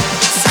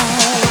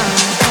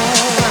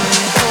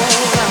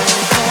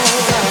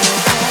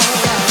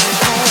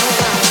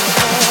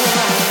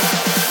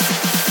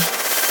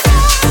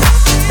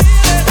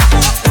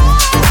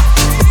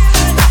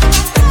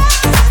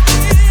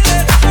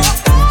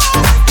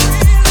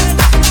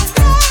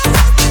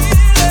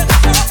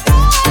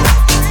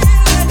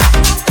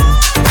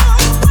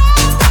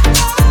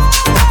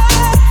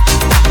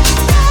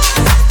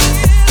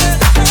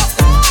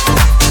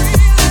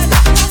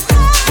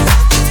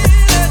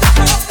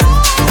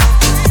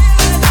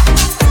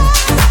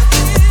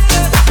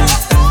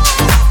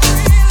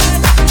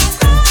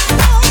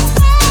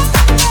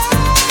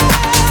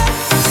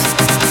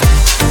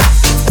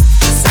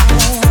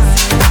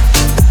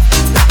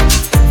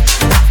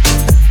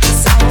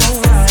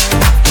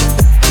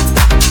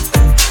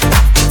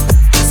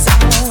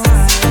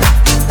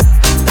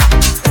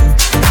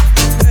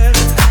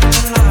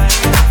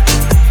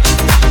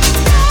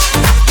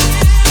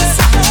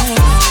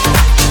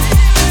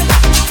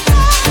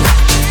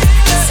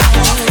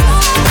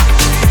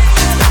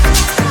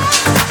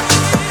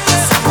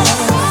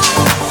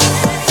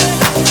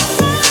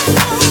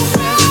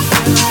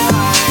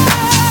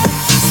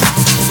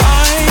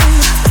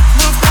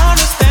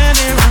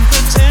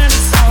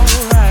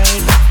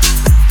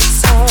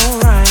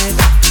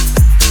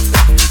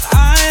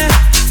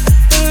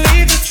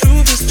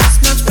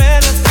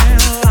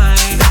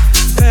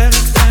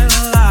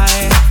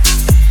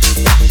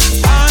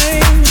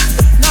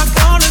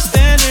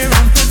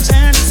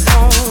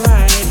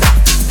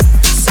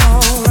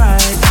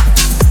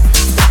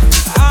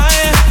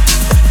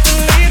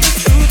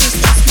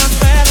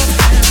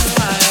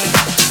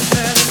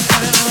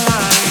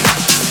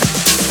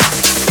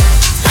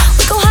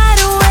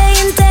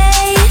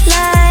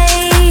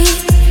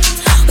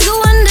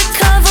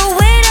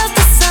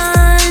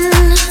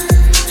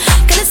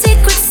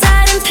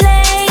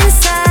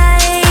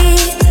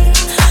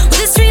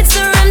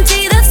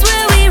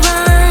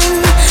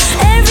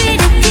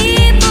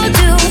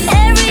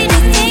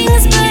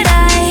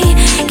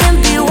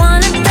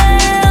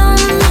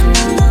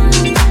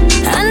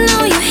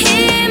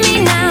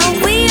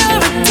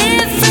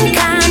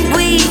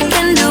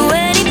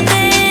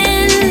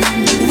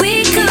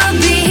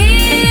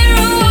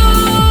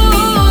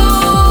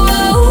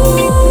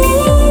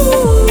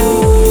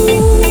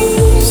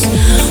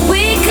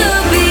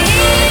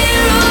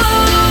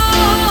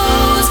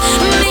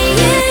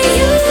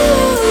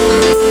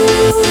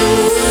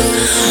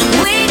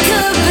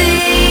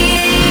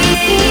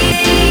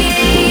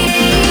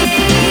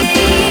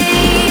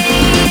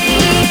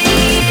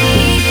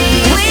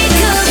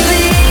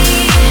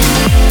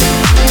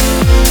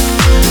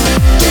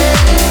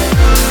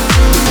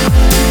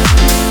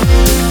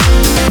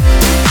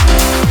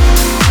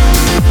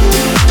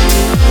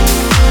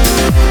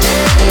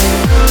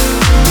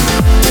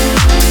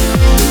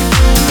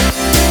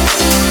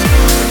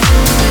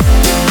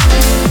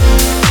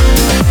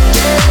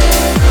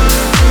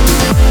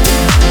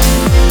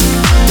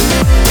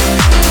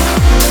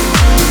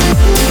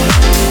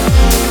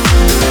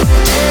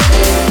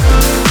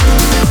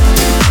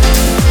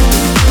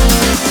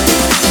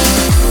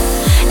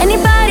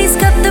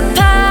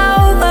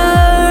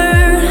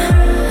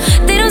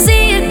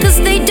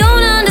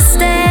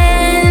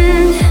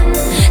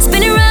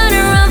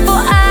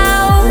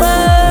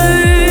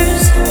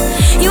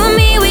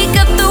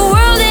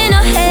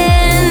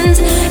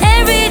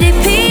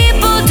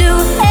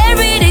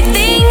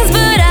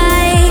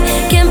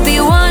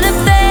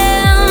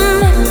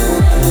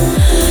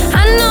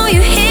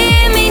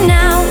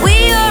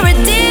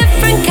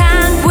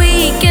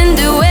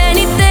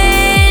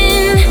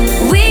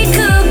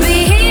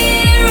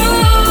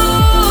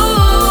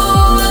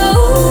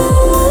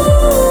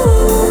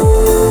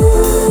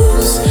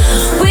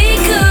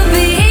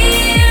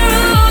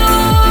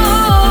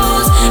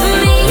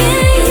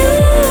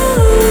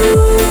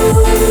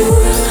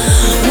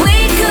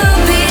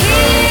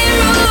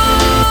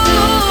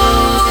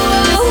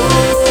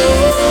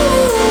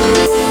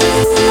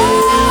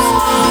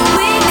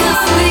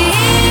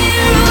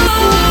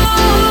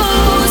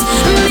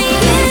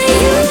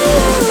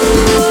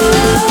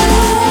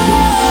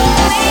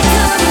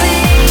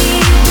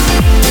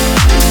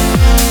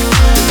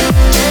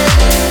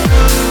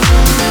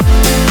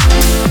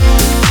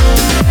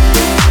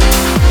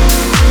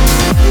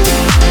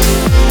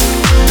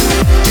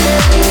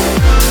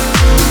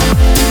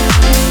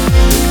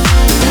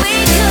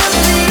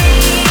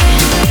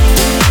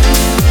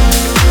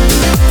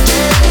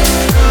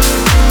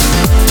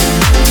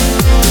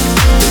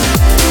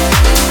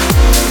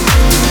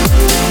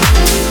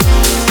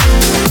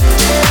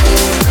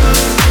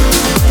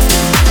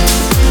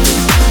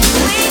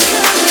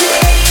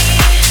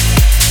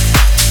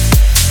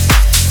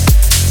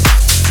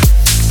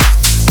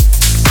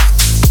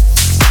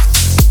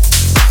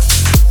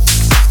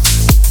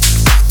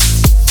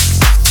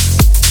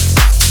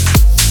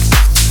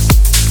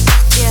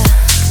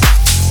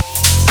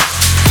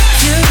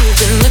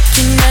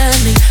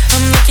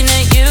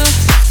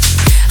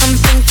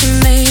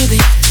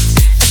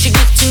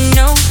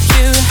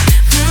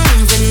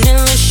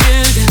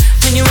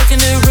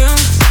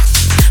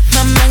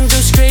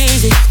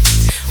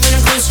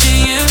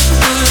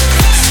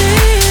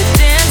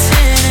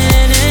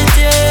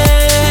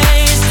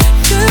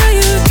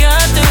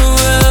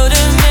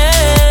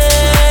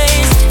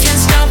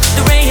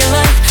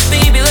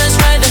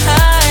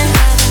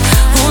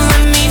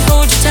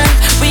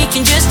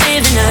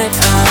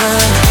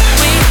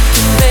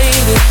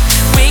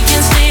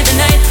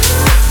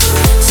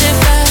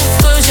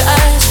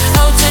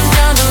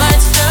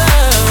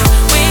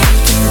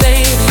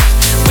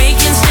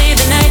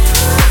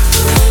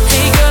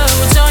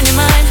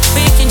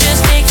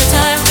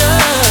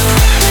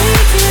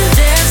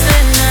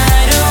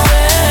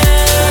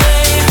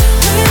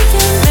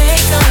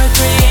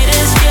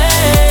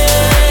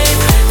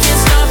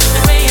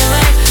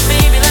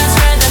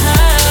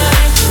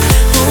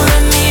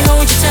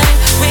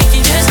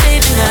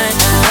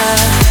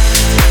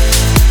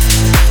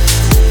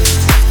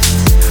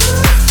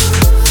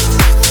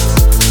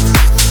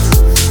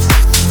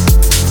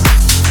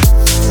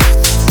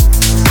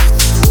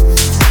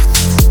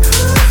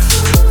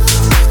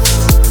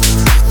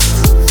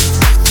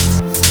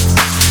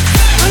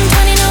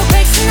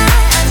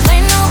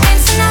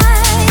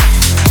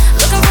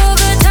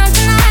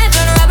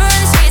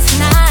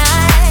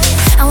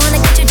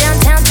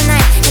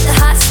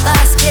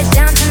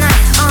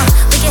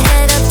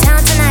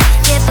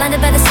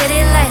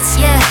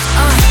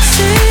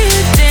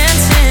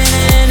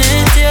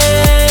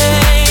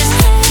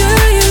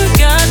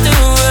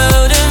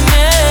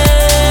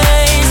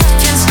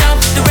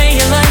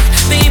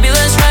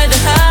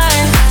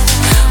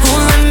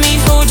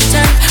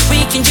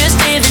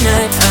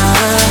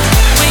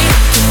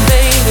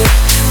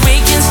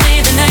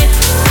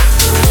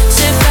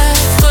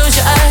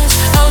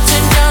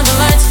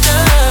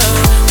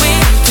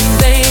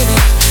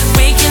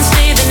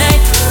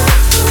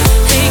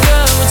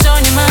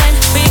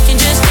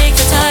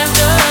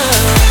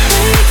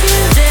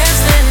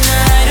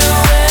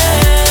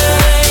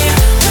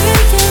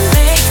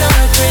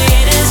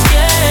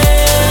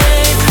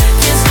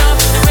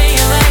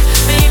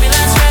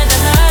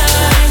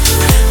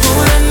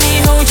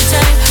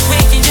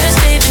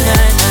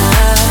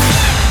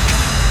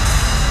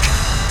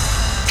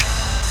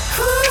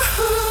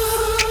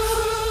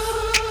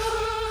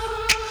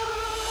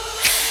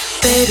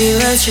 Baby,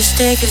 let's just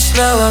take it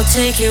slow. I'll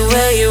take you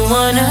where you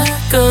wanna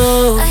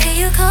go. I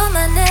hear you call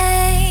my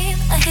name.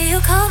 I hear you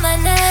call my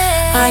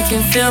name. I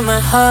can feel my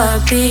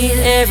heartbeat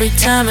every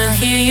time I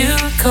hear you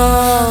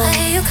call. I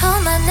hear you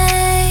call my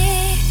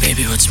name.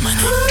 Baby, what's my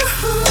name?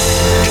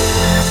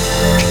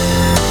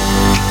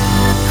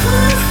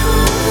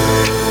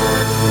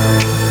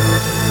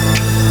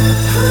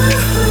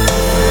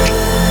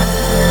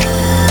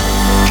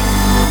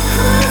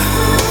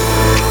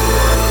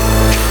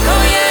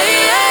 Oh yeah,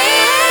 yeah,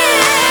 yeah.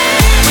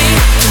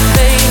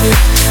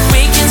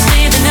 We can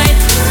stay the night.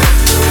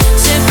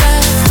 Sit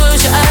back,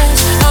 close your eyes,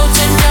 I'll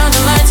turn down the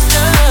lights.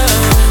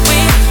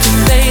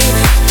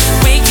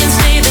 We can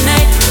stay the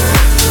night.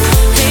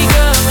 Hey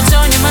girl, what's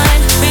on your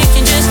mind? We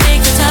can just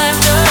take the time.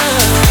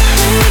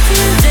 We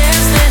can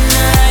dance the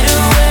night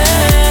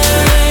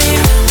away.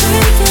 We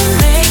can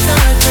make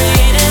our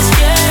great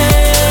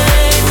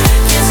escape.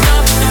 Can't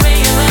stop the way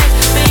you like,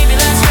 baby.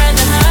 Let's ride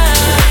the high.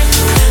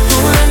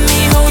 Oh, let me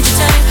hold you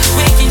tight.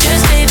 We can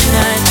just stay the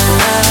night.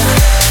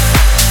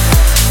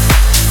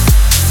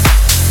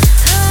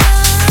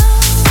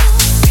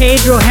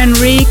 Pedro,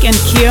 Henrique, and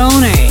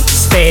Keone.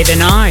 Stay the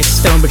night,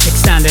 StoneBridge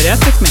Extended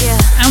Epic Mix. Yeah.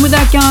 And with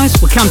that, guys,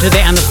 we come to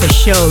the end of the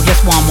show.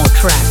 Just one more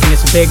track, and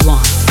it's a big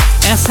one.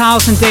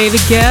 S-House and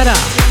David Guetta,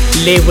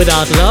 Live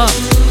Without Love.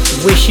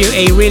 Wish you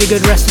a really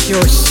good rest of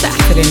your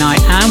Saturday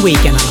night and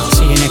weekend, and I'll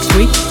see you next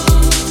week.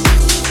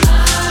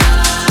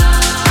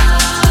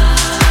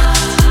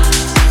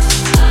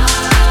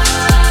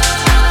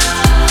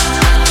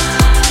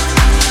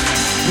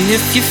 And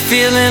if you're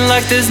feeling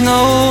like there's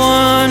no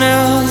one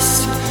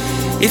else,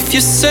 if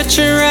you're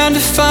searching around to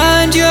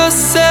find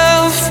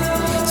yourself,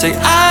 say,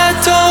 I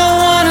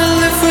don't wanna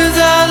live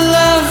without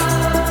love.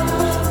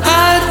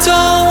 I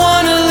don't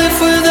wanna live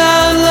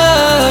without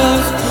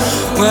love.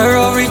 We're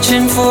all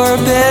reaching for a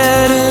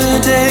better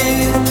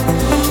day.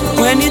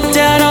 When you're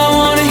down, I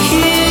wanna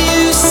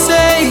hear you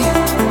say,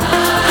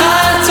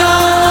 I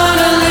don't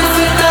wanna live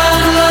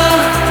without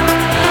love.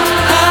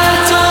 I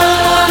don't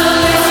wanna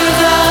live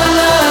without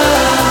love.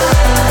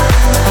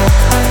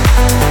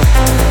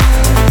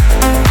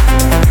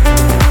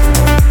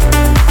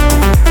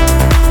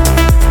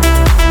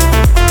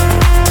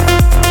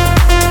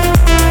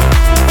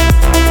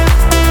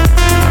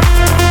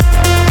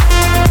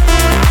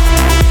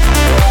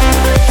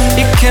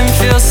 You can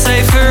feel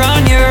safer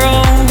on your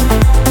own,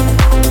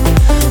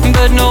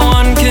 but no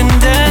one can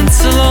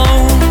dance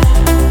alone.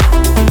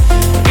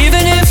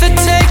 Even if it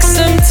takes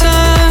some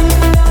time,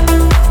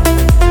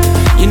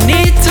 you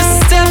need to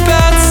step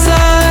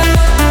outside.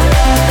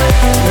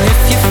 And if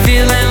you're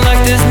feeling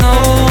like there's no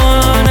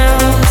one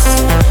else,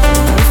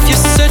 if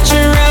you're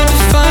searching around to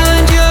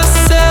find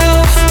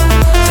yourself,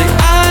 say,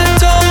 I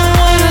don't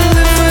wanna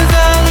live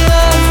without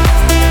love.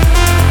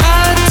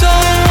 I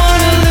don't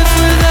wanna live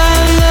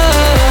without love.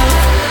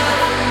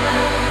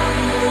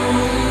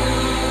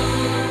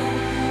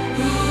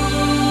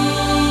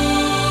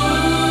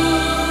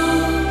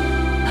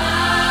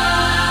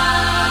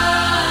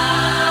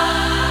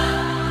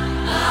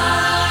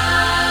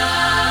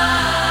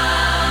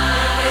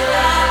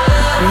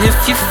 And if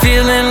you're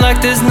feeling like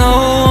there's no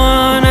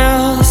one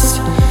else,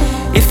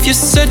 if you're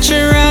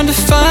searching around to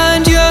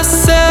find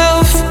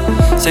yourself,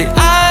 say,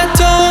 I don't